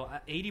 So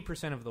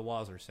 80% of the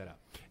walls are set up.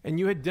 And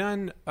you had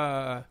done,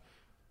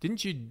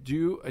 didn't you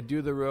do a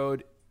Do the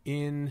Road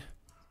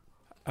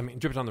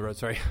Dripped on the Road,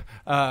 sorry,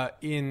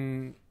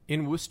 in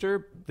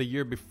Worcester the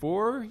year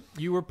before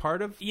you were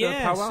part of the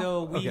powwow?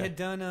 So we Okay. had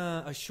done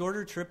a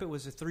shorter trip. It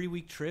was a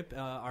 3-week trip.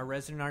 Our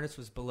resident artist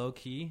was Below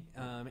Key.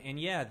 And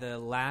yeah, the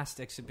last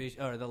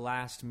exhibition, or the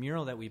last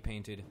mural that we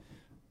painted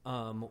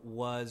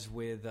was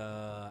with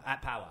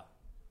at powwow.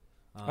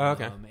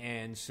 Okay.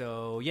 And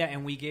so, yeah,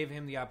 and we gave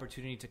him the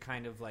opportunity to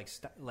kind of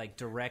like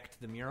direct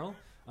the mural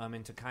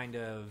and to kind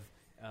of,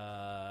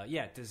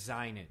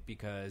 design it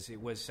because it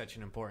was such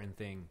an important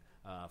thing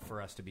for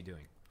us to be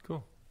doing.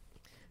 Cool.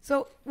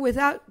 So,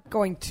 without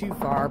going too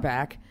far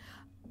back,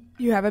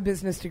 you have a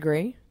business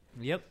degree.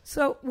 Yep.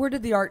 So, where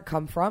did the art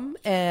come from?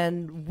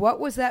 And what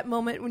was that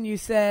moment when you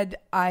said,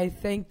 I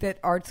think that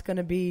art's going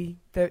to be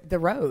the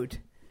road?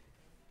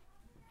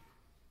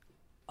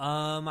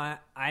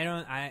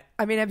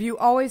 I mean, have you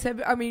always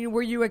have? I mean,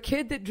 were you a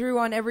kid that drew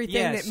on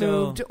everything that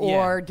moved,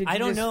 or did you I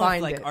don't just know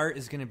find if it? art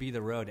is going to be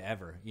the road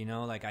ever. You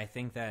know, like I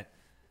think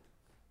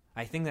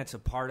that's a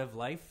part of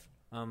life,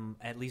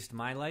 at least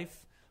my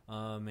life.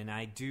 And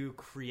I do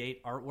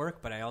create artwork,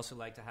 but I also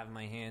like to have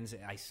my hands.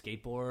 I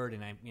skateboard,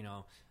 and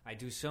I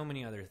do so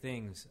many other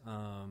things.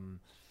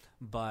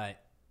 But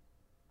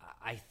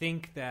I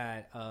think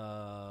that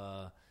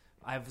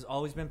I've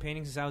always been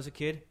painting since I was a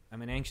kid.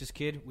 I'm an anxious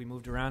kid. We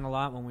moved around a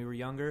lot when we were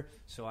younger,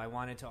 so I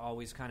wanted to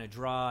always kind of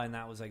draw, and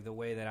that was like the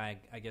way that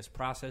I guess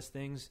process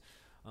things.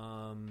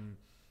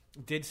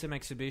 Did some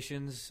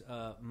exhibitions,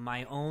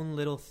 my own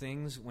little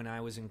things when I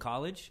was in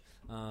college,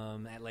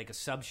 at like a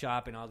sub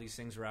shop and all these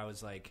things where I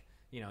was like,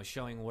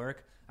 showing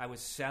work. I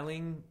was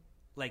selling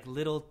like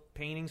little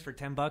paintings for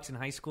 $10 in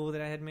high school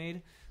that I had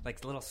made,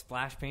 like little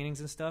splash paintings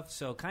and stuff.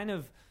 So kind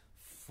of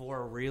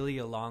for really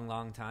a long,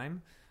 long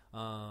time.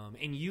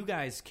 And you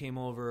guys came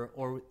over,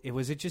 or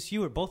was it just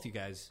you or both you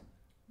guys?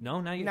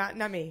 No, not you.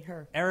 Not me.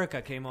 Her.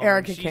 Erica came over.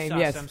 Erica and she came, saw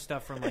yes. some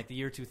stuff from like the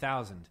year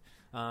 2000.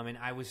 And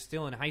I was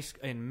still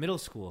in middle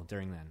school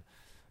during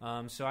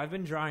then. So I've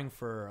been drawing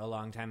for a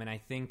long time, and I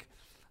think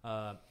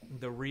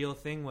the real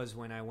thing was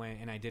when I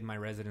went and I did my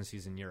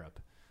residencies in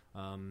Europe.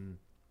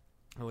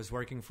 I was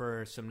working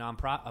for some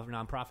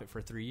nonprofit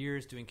for 3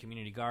 years, doing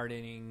community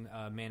gardening,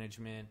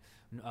 management,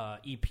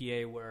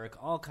 EPA work,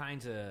 all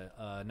kinds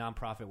of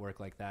nonprofit work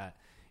like that.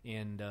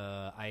 And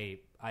I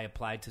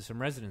applied to some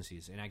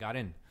residencies, and I got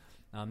in.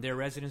 There are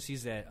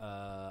residencies that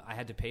I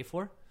had to pay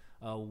for.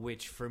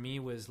 Which for me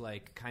was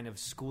like kind of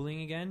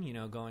schooling again,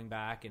 going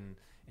back and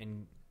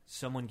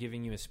someone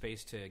giving you a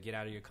space to get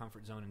out of your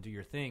comfort zone and do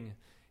your thing.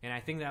 And I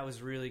think that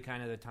was really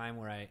kind of the time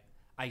where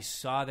I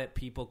saw that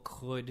people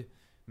could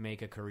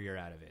make a career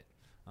out of it.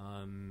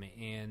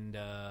 And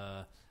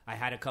I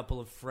had a couple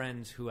of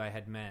friends who I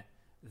had met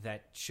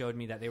that showed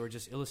me that they were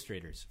just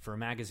illustrators for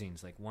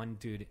magazines. Like one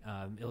dude,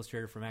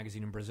 illustrator for a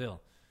magazine in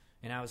Brazil.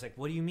 And I was like,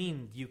 what do you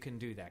mean you can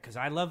do that? Because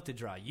I love to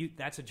draw.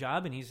 That's a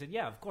job? And he said,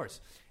 yeah, of course.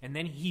 And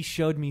then he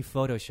showed me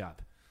Photoshop.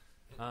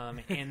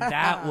 And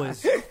that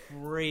was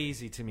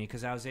crazy to me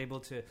because I was able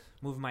to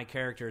move my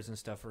characters and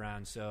stuff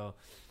around. So,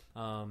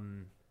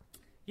 I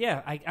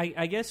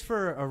guess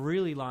for a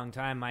really long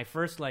time, my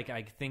first,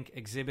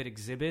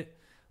 exhibit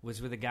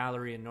was with a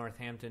gallery in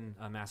Northampton,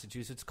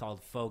 Massachusetts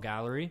called Faux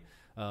Gallery,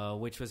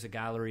 which was a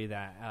gallery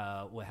that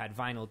had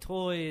vinyl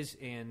toys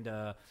and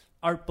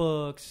art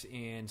books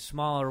and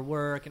smaller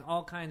work and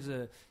all kinds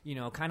of,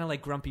 kind of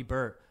like Grumpy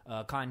Bert,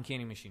 cotton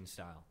candy machine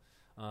style.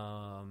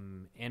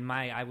 And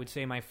I would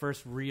say my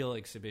first real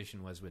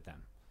exhibition was with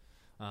them.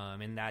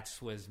 And that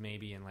was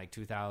maybe in like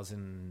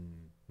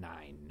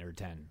 2009 or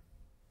 10.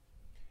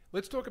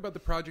 Let's talk about the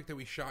project that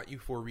we shot you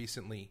for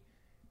recently,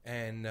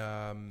 and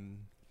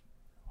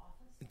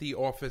the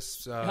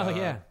Office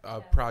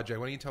project.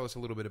 Why don't you tell us a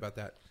little bit about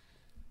that?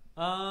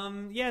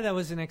 That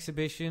was an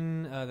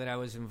exhibition that I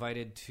was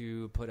invited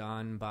to put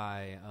on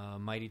by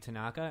Mighty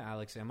Tanaka,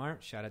 Alex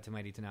Emart. Shout out to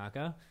Mighty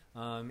Tanaka.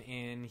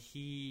 And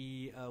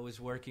he was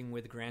working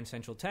with Grand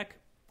Central Tech,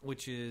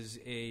 which is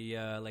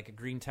a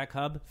green tech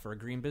hub for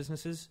green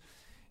businesses.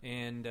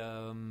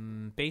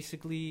 And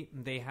basically,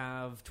 they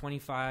have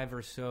 25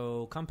 or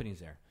so companies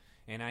there.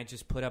 And I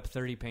just put up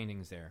 30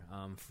 paintings there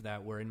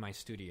that were in my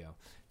studio.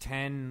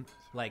 10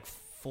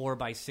 4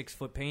 by 6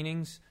 foot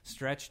paintings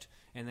stretched,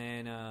 and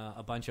then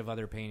a bunch of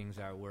other paintings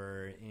that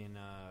were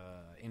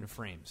in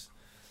frames.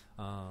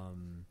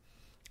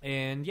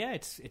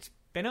 It's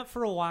been up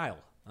for a while.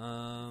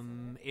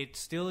 It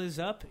still is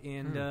up,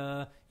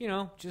 and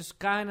just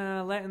kind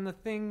of letting the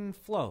thing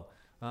flow.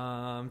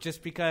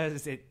 Just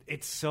because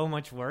it's so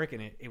much work,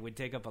 and it would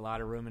take up a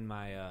lot of room in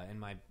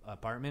my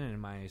apartment and in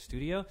my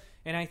studio.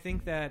 And I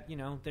think that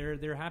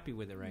they're happy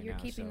with it right now. You're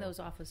keeping those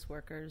office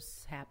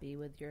workers happy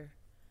with your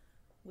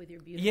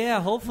beautiful.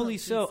 Yeah, hopefully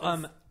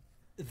so.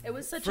 It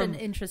was such an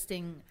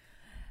interesting.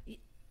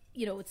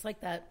 It's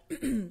like that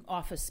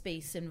office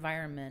space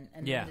environment,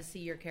 and then to see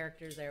your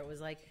characters there, it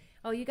was like,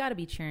 oh, you got to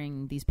be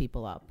cheering these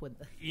people up with.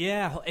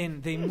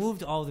 And they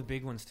moved all the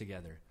big ones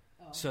together.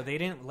 So they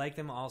didn't like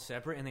them all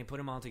separate, and they put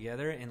them all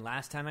together. And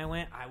last time I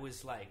went, I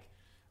was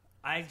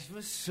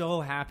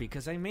so happy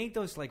because I made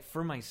those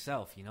for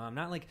myself. I'm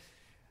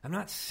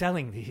not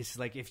selling these.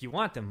 If you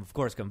want them, of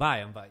course, come buy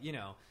them. But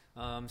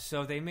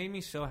so they made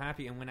me so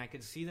happy, and when I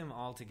could see them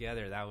all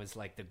together, that was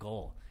the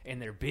goal. And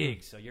they're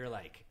big, so you're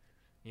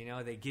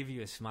they give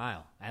you a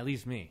smile. At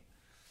least me.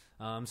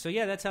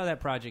 That's how that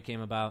project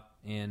came about,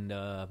 and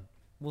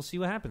we'll see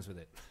what happens with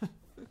it.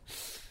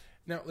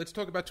 Now let's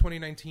talk about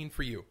 2019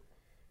 for you.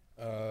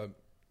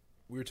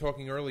 We were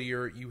talking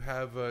earlier, you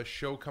have a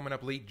show coming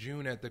up late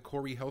June at the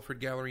Corey Helford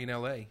Gallery in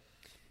L.A.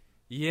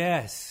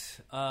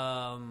 Yes.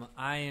 I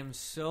am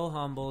so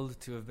humbled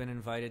to have been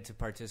invited to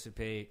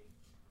participate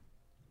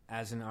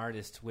as an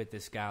artist with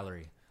this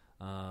gallery.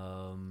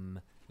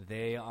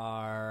 They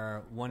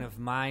are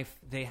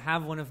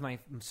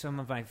some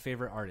of my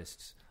favorite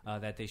artists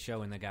that they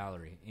show in the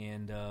gallery.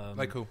 And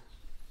like who?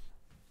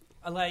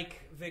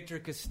 Like Victor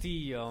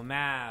Castillo,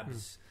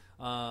 Mabs,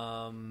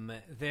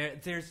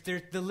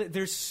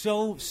 There's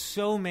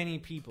so many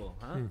people,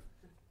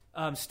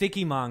 huh?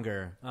 Sticky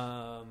Monger.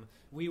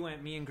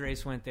 Me and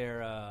Grace went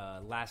there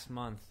last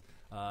month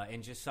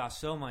and just saw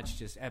so much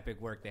just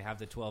epic work. They have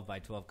the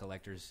 12x12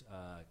 collectors,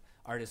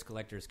 artist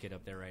collectors kit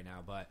up there right now.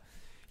 But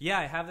yeah,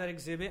 I have that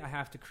exhibit. I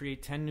have to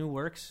create 10 new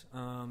works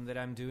that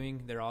I'm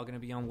doing. They're all going to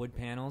be on wood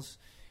panels,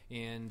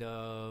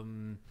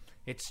 and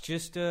it's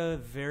just a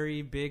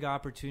very big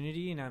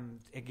opportunity. And I'm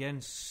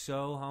again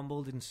so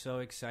humbled and so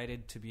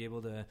excited to be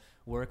able to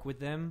work with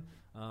them.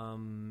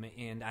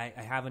 And I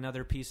have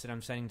another piece that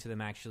I'm sending to them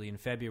actually in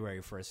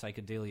February for a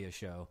psychedelia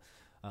show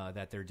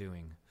that they're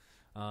doing.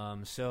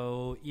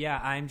 So yeah,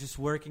 I'm just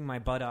working my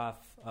butt off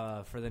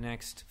for the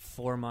next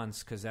 4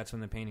 months because that's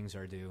when the paintings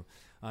are due.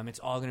 It's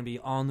all going to be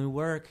all new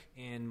work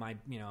and my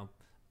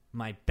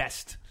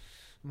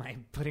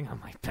putting on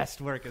my best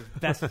work as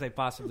best as I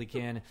possibly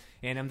can.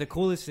 And the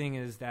coolest thing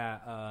is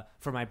that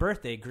for my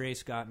birthday,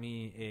 Grace got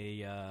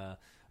me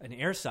an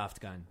airsoft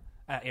gun.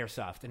 An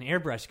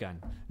airbrush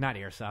gun, not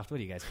airsoft. What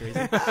are you guys crazy?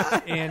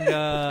 And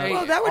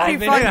well, that would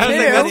be fun too.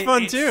 That's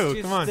fun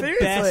too. Come on,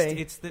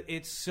 seriously.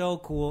 It's so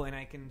cool, and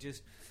I can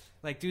just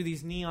like do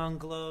these neon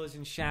glows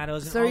and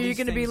shadows. And So all are you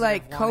going to be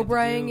like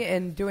Cobraing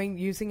and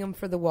using them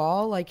for the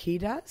wall like he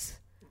does?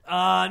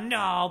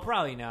 No,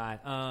 probably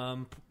not.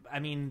 I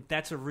mean,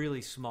 that's a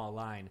really small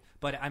line,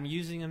 but I'm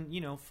using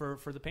them,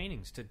 for the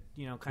paintings to,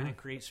 kind of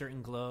create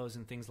certain glows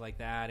and things like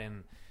that,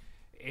 and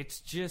it's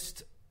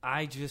just.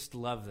 I just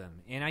love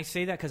them. And I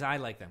say that because I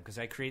like them, because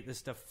I create this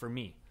stuff for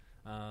me.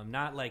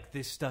 Not like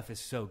this stuff is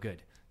so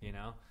good,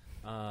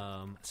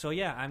 So,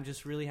 yeah, I'm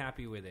just really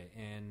happy with it.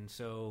 And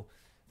so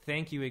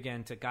thank you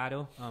again to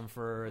Gato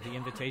for the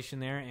invitation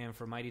there, and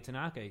for Mighty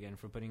Tanaka again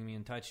for putting me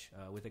in touch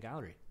with the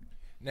gallery.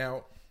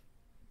 Now,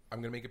 I'm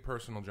going to make it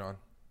personal, John.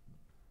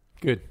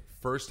 Good.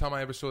 First time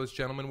I ever saw this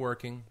gentleman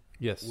working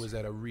was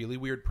at a really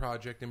weird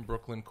project in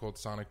Brooklyn called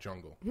Sonic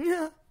Jungle.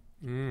 Yeah.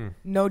 I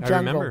No jungle.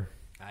 remember.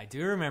 I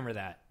do remember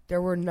that.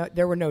 There were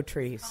no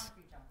trees.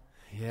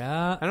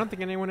 Yeah. I don't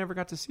think anyone ever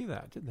got to see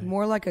that, did they?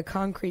 More like a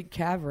concrete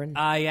cavern.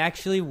 I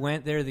actually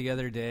went there the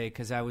other day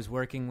because I was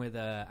working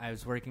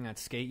at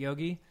Skate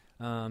Yogi,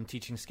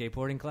 teaching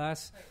skateboarding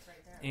class,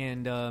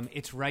 and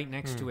it's right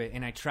next to it.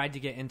 And I tried to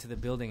get into the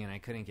building and I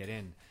couldn't get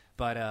in,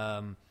 but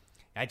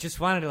I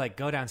just wanted to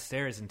go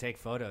downstairs and take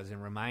photos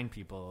and remind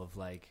people of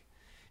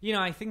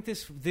I think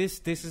this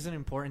is an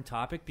important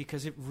topic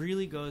because it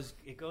really goes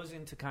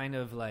into kind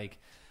of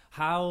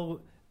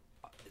how.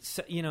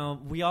 So,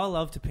 we all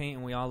love to paint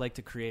and we all like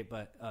to create,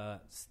 but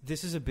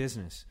this is a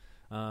business.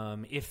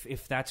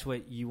 If that's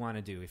what you want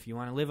to do, if you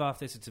want to live off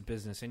this, it's a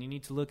business, and you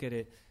need to look at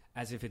it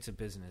as if it's a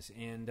business.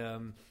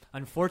 And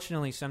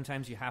unfortunately,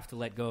 sometimes you have to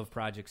let go of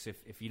projects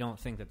if you don't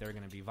think that they're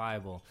going to be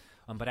viable.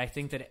 But I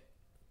think that,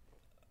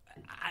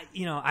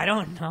 I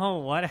don't know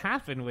what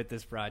happened with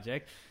this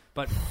project,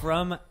 but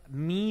from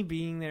me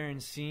being there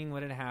and seeing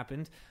what had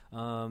happened,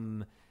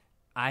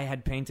 I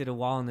had painted a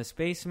wall in this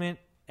basement.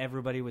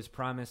 Everybody was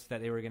promised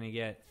that they were going to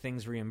get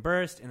things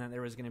reimbursed and that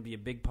there was going to be a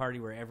big party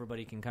where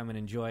everybody can come and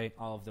enjoy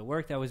all of the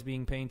work that was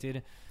being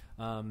painted.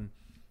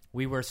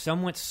 We were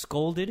somewhat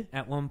scolded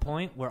at one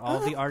point where all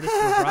the artists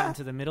were brought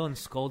into the middle and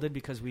scolded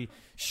because we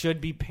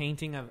should be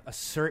painting a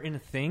certain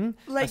thing.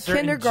 Like a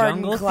certain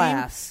kindergarten jungle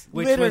class. Theme,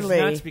 which literally.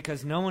 was nuts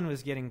because no one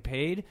was getting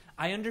paid.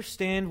 I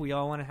understand we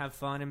all want to have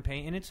fun and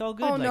paint, and it's all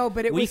good. Oh, no,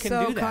 but it was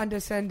so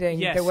condescending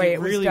the way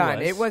it was really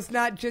done. It was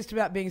not just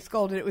about being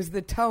scolded. It was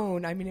the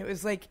tone. I mean, it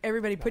was like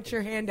everybody put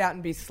your hand out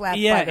and be slapped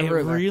by the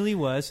ruler. Yeah, it really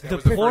was. That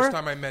was the first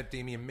time I met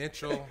Damian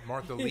Mitchell,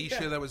 Martha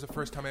Alicia. That was the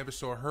first time I ever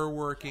saw her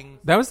working.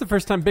 That was the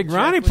first time Big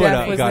Ronnie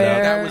Jeff was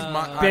there. That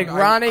was Big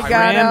Ronnie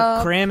got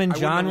up. Cram and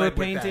John were led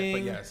with that, painting.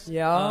 but yes.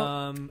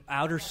 Yeah.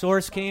 Outer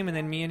Source came, and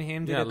then me and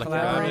him did a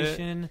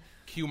collaboration.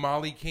 Q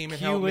Molly came and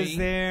Q helped was me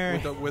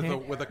there. with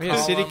a Yeah,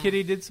 column. City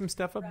Kitty did some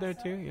stuff up there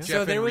too. Yeah. Jeff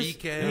So there was,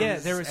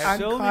 Enriquez. there were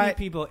so many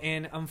people,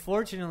 and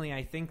unfortunately,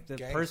 I think the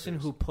person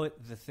who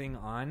put the thing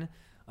on,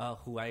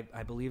 who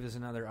I believe is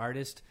another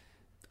artist,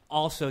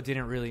 also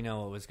didn't really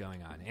know what was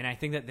going on, and I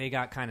think that they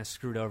got kind of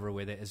screwed over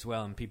with it as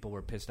well, and people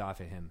were pissed off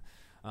at him.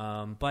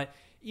 But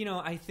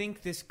I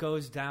think this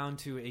goes down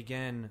to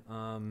again,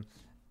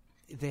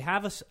 they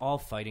have us all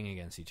fighting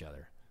against each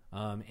other,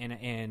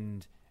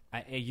 and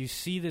you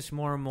see this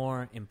more and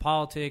more in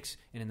politics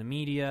and in the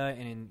media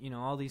and in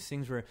all these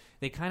things where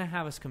they kind of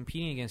have us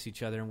competing against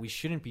each other, and we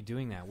shouldn't be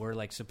doing that. We're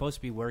supposed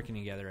to be working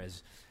together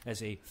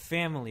as a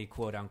family,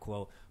 quote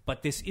unquote.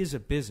 But this is a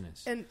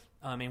business, and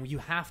you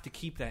have to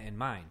keep that in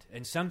mind.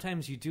 And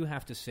sometimes you do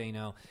have to say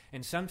no,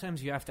 and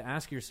sometimes you have to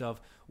ask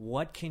yourself,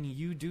 what can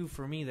you do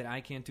for me that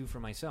I can't do for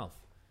myself?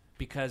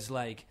 Because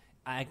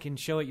I can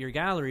show at your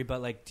gallery,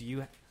 but do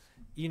you?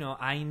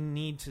 I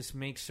need to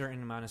make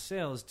certain amount of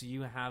sales. Do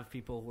you have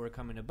people who are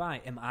coming to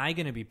buy? Am I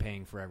going to be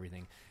paying for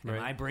everything? Am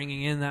I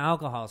bringing in the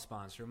alcohol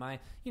sponsor? Am I,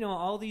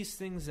 all these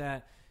things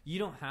that you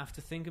don't have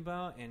to think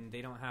about and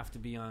they don't have to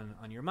be on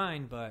your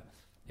mind. But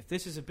if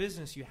this is a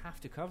business, you have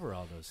to cover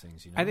all those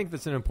things. I think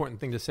that's an important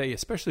thing to say,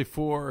 especially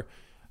for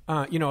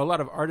a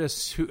lot of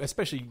artists who,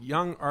 especially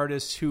young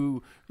artists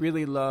who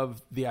really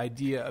love the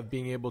idea of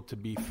being able to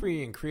be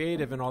free and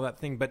creative and all that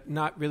thing, but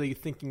not really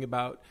thinking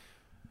about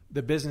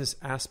the business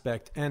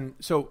aspect. And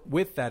so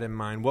with that in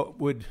mind, what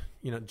would,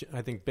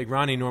 I think Big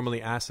Ronnie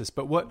normally asks this,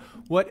 but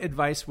what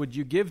advice would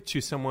you give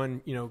to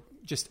someone,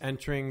 just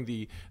entering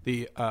the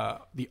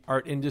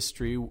art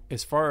industry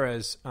as far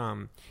as,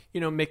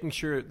 making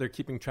sure they're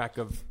keeping track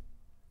of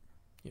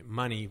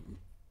money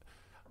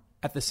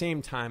at the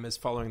same time as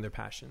following their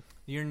passion?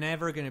 You're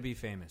never going to be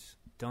famous.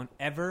 Don't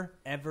ever,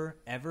 ever,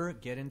 ever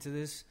get into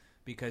this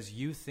because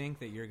you think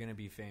that you're going to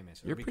be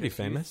famous. You're pretty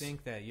famous. You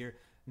think that you're...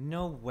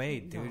 No way,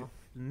 dude.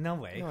 No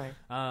way.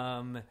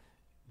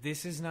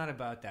 This is not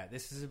about that.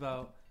 This is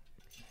about...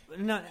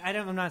 I'm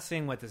not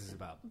saying what this is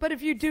about. But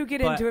if you do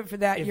get into it for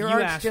that, your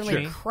art's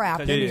still crap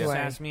anyway. You just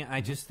asked me,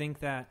 I just think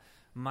that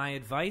my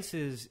advice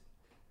is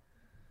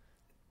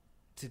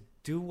to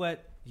do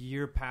what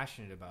you're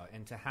passionate about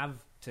and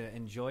to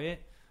enjoy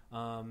it.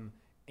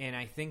 And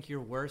I think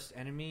your worst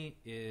enemy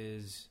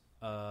is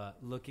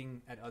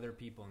looking at other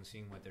people and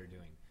seeing what they're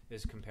doing.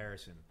 Is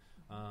comparison.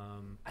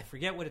 I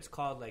forget what it's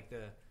called, like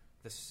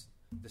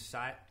the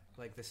side,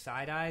 like the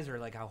side eyes, or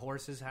like how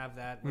horses have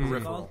that.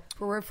 Peripheral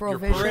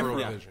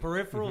vision.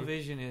 Peripheral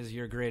vision is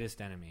your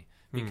greatest enemy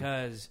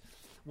because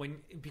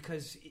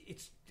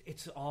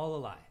it's all a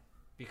lie.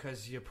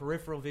 Because your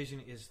peripheral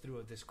vision is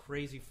through this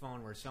crazy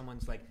phone where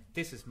someone's like,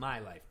 "This is my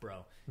life,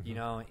 bro,"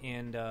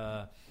 and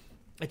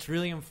it's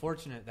really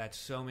unfortunate that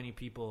so many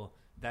people.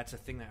 That's a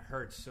thing that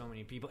hurts so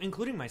many people,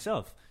 including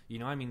myself.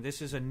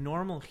 This is a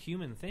normal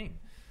human thing.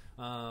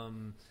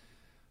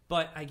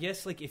 But I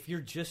guess, like, if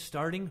you're just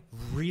starting,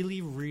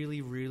 really,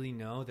 really, really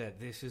know that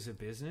this is a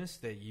business,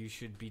 that you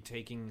should be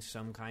taking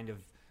some kind of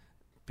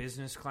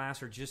business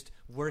class or just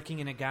working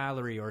in a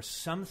gallery or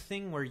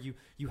something where you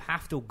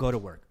have to go to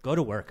work. Go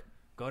to work.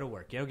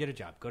 Get a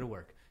job. Go to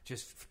work.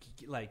 Just,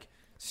 like,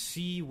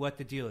 see what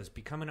the deal is.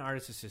 Become an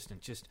artist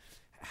assistant. Just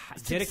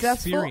get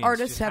experience. Successful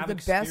artists have the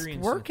best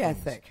work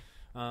ethic.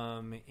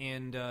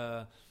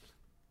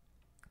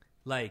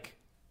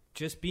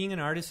 Just being an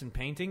artist and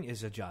painting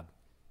is a job.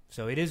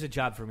 So it is a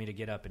job for me to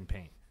get up and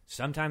paint.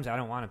 Sometimes I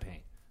don't want to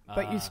paint.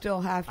 But you still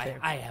have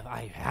to.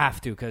 I have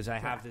to because I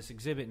have this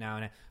exhibit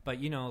now. But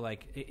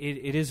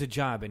it is a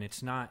job, and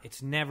it's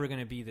never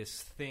going to be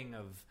this thing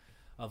of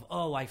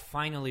I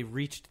finally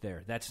reached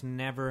there. That's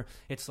never.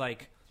 It's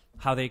like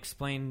how they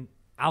explain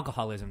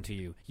alcoholism to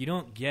you. You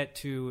don't get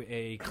to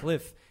a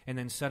cliff and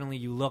then suddenly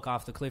you look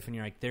off the cliff and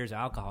you're like, there's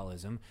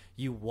alcoholism.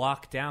 You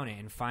walk down it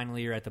and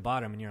finally you're at the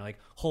bottom and you're like,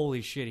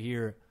 holy shit,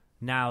 here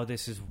now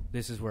this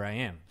is where I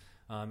am.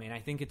 And I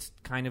think it's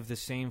kind of the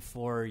same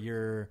for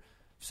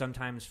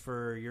sometimes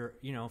for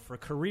for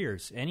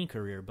careers, any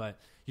career, but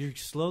you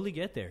slowly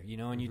get there,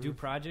 and you do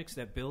projects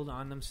that build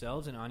on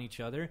themselves and on each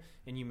other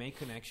and you make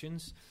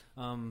connections.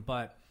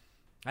 But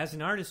as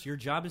an artist, your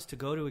job is to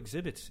go to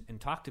exhibits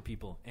and talk to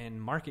people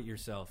and market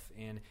yourself.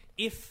 And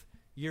if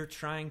you're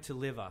trying to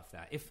live off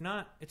that, if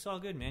not, it's all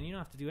good, man. You don't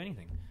have to do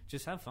anything.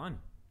 Just have fun,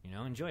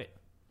 enjoy it.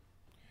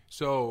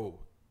 So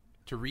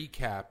to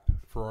recap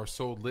for our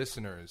sold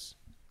listeners,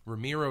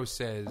 Ramiro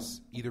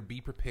says either be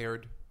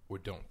prepared or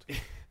don't.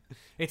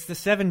 It's the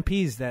 7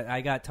 Ps that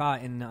I got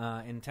taught in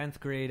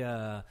 10th grade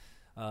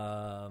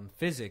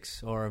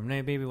physics, or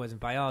maybe it wasn't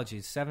biology.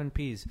 It's 7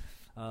 Ps.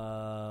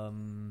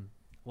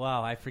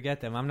 Wow, I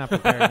forget them. I'm not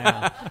prepared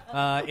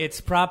now.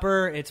 It's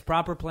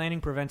proper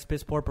planning prevents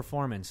piss poor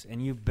performance,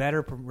 and you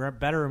better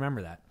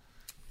remember that.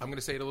 I'm going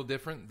to say it a little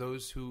different.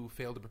 Those who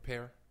fail to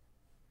prepare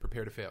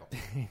to fail.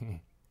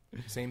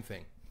 Same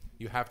thing.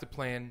 You have to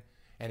plan,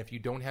 and if you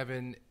don't have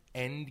an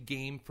end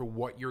game for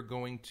what you're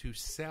going to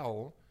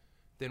sell,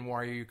 then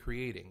why are you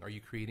creating? Are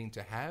you creating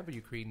to have? Are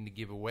you creating to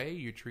give away? Are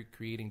you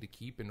creating to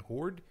keep and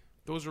hoard?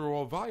 Those are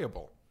all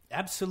viable.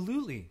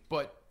 Absolutely.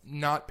 But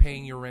not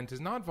paying your rent is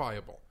not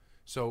viable.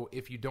 So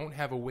if you don't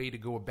have a way to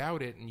go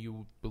about it and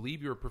you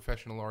believe you're a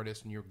professional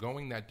artist and you're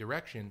going that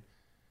direction,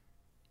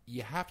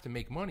 you have to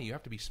make money. You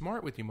have to be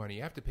smart with your money.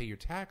 You have to pay your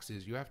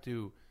taxes. You have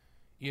to,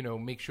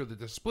 make sure that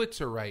the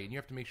splits are right. And you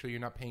have to make sure you're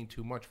not paying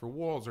too much for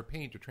walls or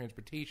paint or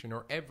transportation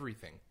or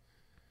everything.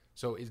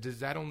 So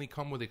does that only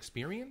come with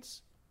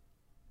experience?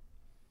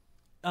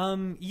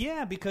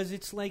 Yeah, because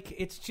it's like,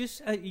 it's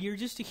just, you're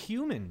just a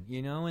human,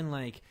 and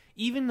like,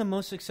 even the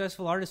most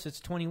successful artist that's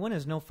 21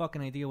 has no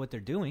fucking idea what they're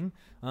doing.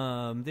 They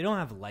don't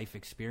have life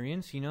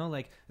experience,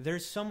 like,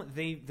 there's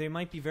they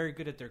might be very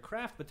good at their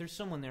craft, but there's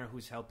someone there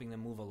who's helping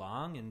them move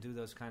along and do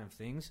those kind of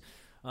things.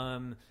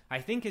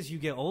 I think as you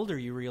get older,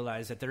 you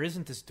realize that there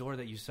isn't this door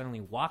that you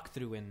suddenly walk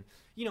through and,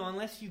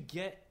 unless you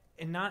get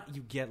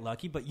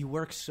lucky, but you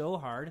work so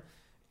hard.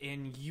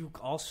 And you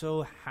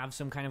also have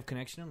some kind of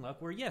connection and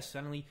luck where, yes,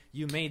 suddenly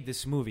you made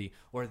this movie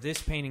or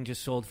this painting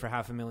just sold for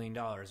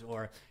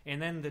 $500,000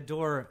 and then the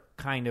door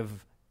kind of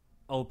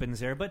opens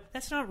there. But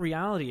that's not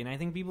reality, and I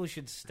think people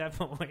should step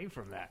away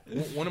from that.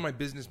 One of my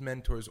business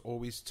mentors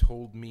always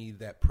told me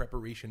that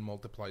preparation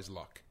multiplies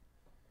luck,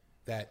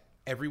 that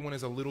everyone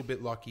is a little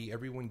bit lucky,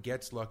 everyone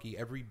gets lucky,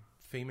 every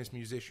famous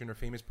musician or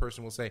famous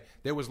person will say,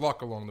 there was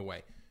luck along the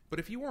way. But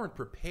if you weren't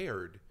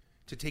prepared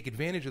to take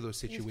advantage of those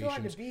situations, you still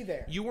had to be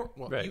there.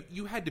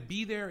 You had to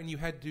be there, and you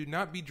had to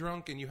not be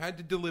drunk, and you had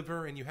to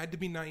deliver, and you had to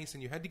be nice,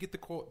 and you had to get the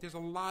call. There's a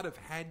lot of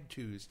had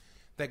tos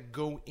that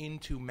go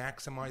into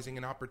maximizing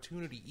an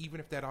opportunity, even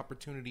if that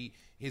opportunity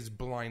is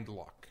blind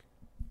luck.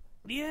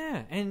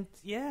 Yeah, and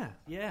yeah.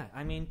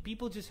 I mean,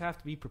 people just have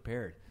to be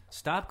prepared.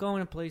 Stop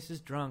going to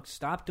places drunk.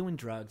 Stop doing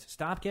drugs.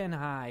 Stop getting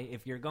high.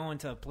 If you're going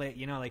to a place,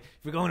 like if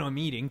you're going to a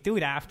meeting, do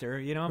it after.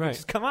 But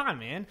just come on,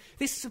 man.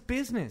 This is a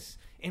business,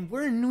 and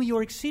we're in New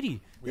York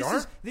City.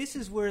 This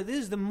is where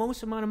the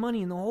most amount of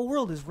money in the whole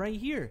world is right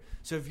here.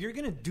 So if you're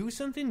gonna do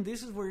something,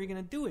 this is where you're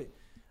gonna do it.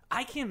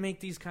 I can't make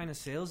these kind of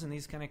sales and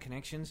these kind of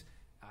connections.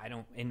 I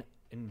don't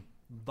in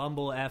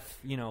Bumble F,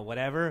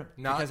 whatever.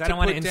 Not because I don't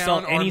want to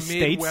insult any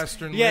states.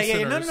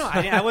 Yeah. No.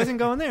 I wasn't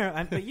going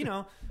there. But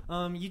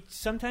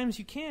sometimes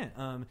you can't.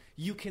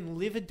 You can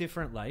live a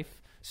different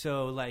life.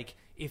 So, like,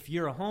 if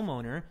you're a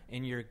homeowner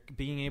and you're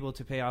being able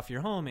to pay off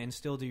your home and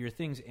still do your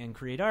things and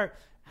create art,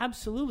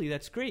 absolutely,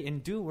 that's great,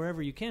 and do it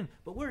wherever you can.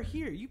 But we're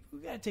here. You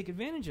got to take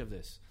advantage of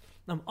this.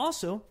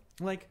 Also,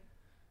 like,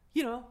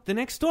 the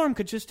next storm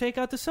could just take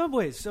out the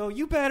subways. So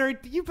you better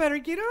get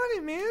on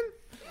it, man.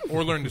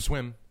 Or learn to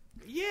swim.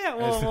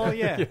 Yeah,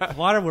 yeah.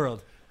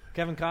 Waterworld.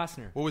 Kevin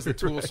Costner. What was the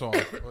Tool song?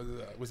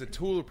 Was it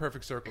Tool or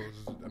Perfect Circle?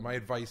 My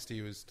advice to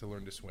you is to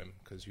learn to swim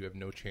because you have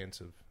no chance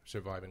of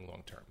surviving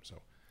long term.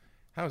 So,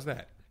 how's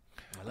that?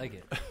 I like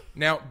it.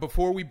 Now,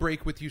 before we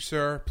break with you,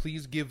 sir,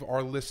 please give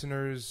our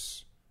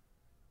listeners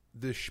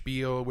the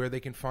spiel, where they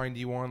can find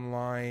you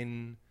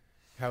online,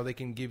 how they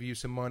can give you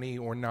some money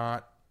or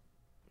not.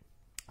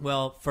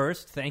 Well,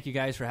 first, thank you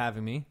guys for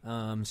having me.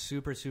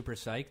 Super, super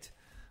psyched.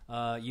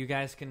 You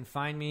guys can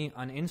find me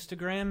on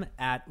Instagram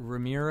at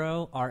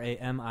Ramiro,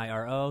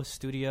 Ramiro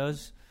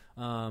Studios.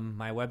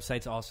 My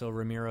website's also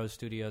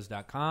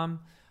ramirostudios.com.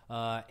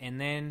 And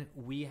then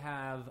we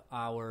have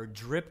our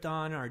Dripped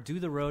On, our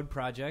Do the Road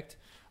project,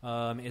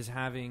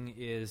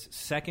 is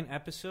second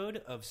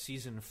episode of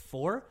season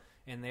 4,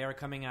 and they are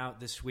coming out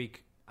this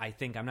week. I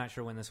think, I'm not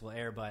sure when this will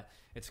air, but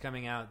it's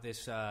coming out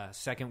this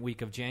second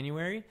week of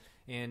January,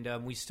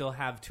 and we still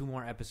have 2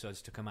 more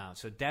episodes to come out.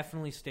 So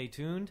definitely stay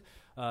tuned.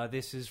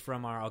 This is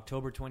from our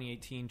October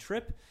 2018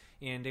 trip,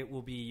 and it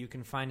will be, you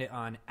can find it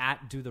on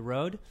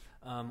 @DoTheRoad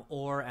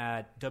or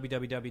at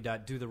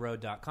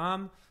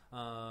www.dotheroad.com.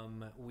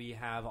 We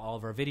have all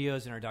of our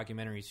videos and our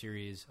documentary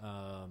series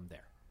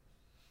there.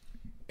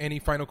 Any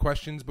final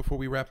questions before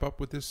we wrap up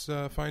with this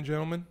fine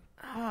gentleman?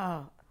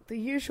 The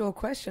usual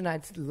question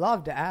I'd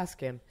love to ask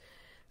him.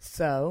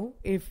 So,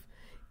 if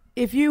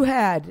you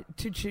had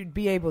to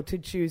be able to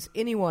choose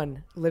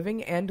anyone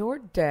living and or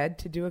dead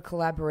to do a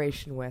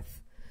collaboration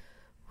with,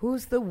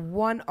 who's the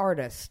one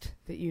artist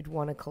that you'd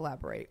want to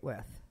collaborate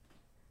with?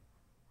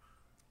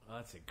 Oh,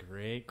 that's a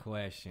great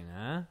question,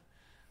 huh?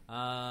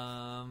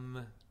 I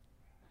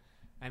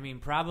mean,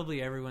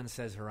 probably everyone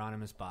says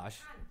Hieronymus Bosch.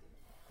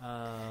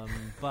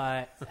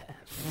 But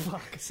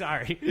fuck,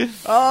 sorry.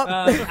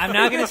 I'm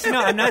not gonna.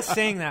 No, I'm not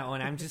saying that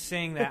one. I'm just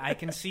saying that I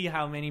can see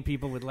how many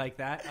people would like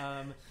that.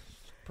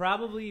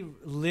 Probably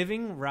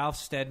living Ralph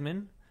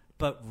Steadman,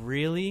 but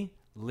really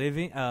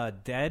living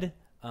dead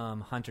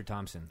Hunter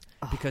Thompson,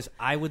 because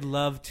I would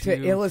love to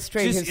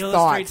illustrate just his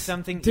illustrate thoughts.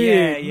 something.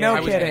 Dude, Yeah. no I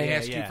was going kidding. to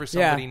ask you for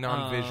somebody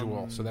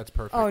non-visual, so that's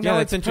perfect. Oh no,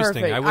 Yeah, it's that's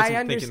interesting. perfect. I wasn't I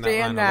thinking that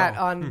understand line at that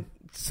all. on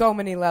so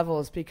many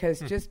levels, because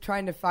just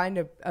trying to find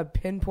a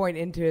pinpoint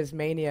into his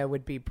mania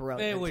would be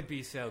brilliant. It would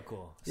be so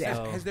cool. Yeah.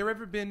 So, Has there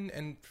ever been,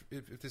 and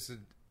if this is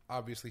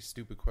obviously a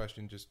stupid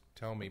question, just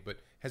tell me, but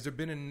has there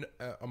been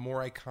a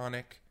more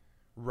iconic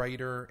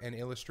writer and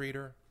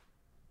illustrator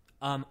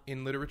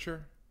in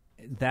literature?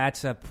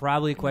 that's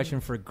probably a question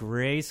for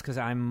Grace, because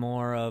I'm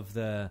more of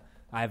the.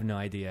 I have no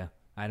idea.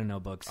 I don't know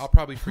books. I'll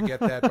probably forget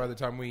that by the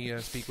time we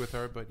speak with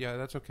her, but yeah,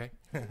 that's okay. It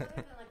would have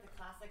been like the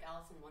classic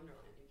Alice in Wonderland.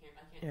 I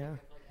can't think of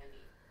like any.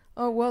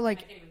 Oh well, like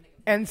I can't even think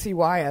of N.C.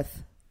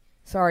 Wyeth.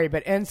 Sorry,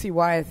 but N.C.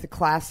 Wyeth, the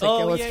classic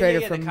illustrator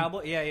the from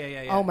cowboy.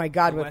 Yeah. Oh my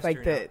God, The with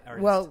like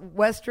Western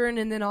Western,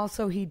 and then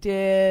also he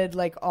did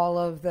like all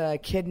of the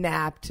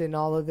Kidnapped and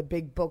all of the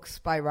big books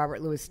by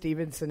Robert Louis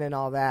Stevenson and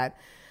all that,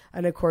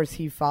 and of course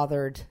he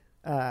fathered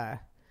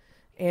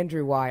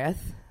Andrew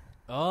Wyeth.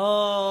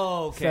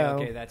 Oh, okay, So-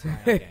 okay, that's fine.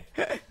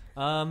 Okay.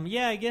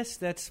 Yeah, I guess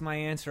that's my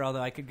answer.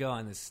 Although I could go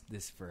on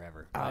this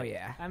forever. Oh, But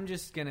yeah. I'm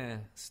just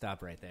gonna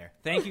stop right there.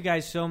 Thank you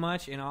guys so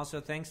much, and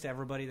also thanks to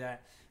everybody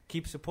that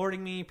keeps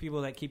supporting me,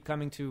 people that keep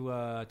coming to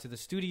the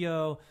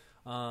studio,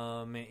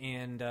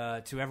 and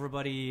to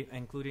everybody,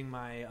 including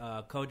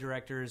my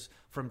co-directors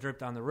from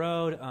Dripped on the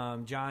Road,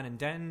 John and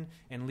Denton,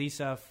 and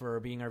Lisa for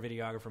being our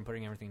videographer and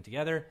putting everything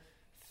together.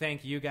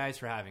 Thank you guys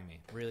for having me.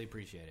 Really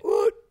appreciate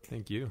it.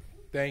 Thank you.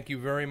 Thank you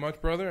very much,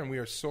 brother, and we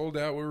are sold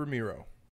out with Ramiro.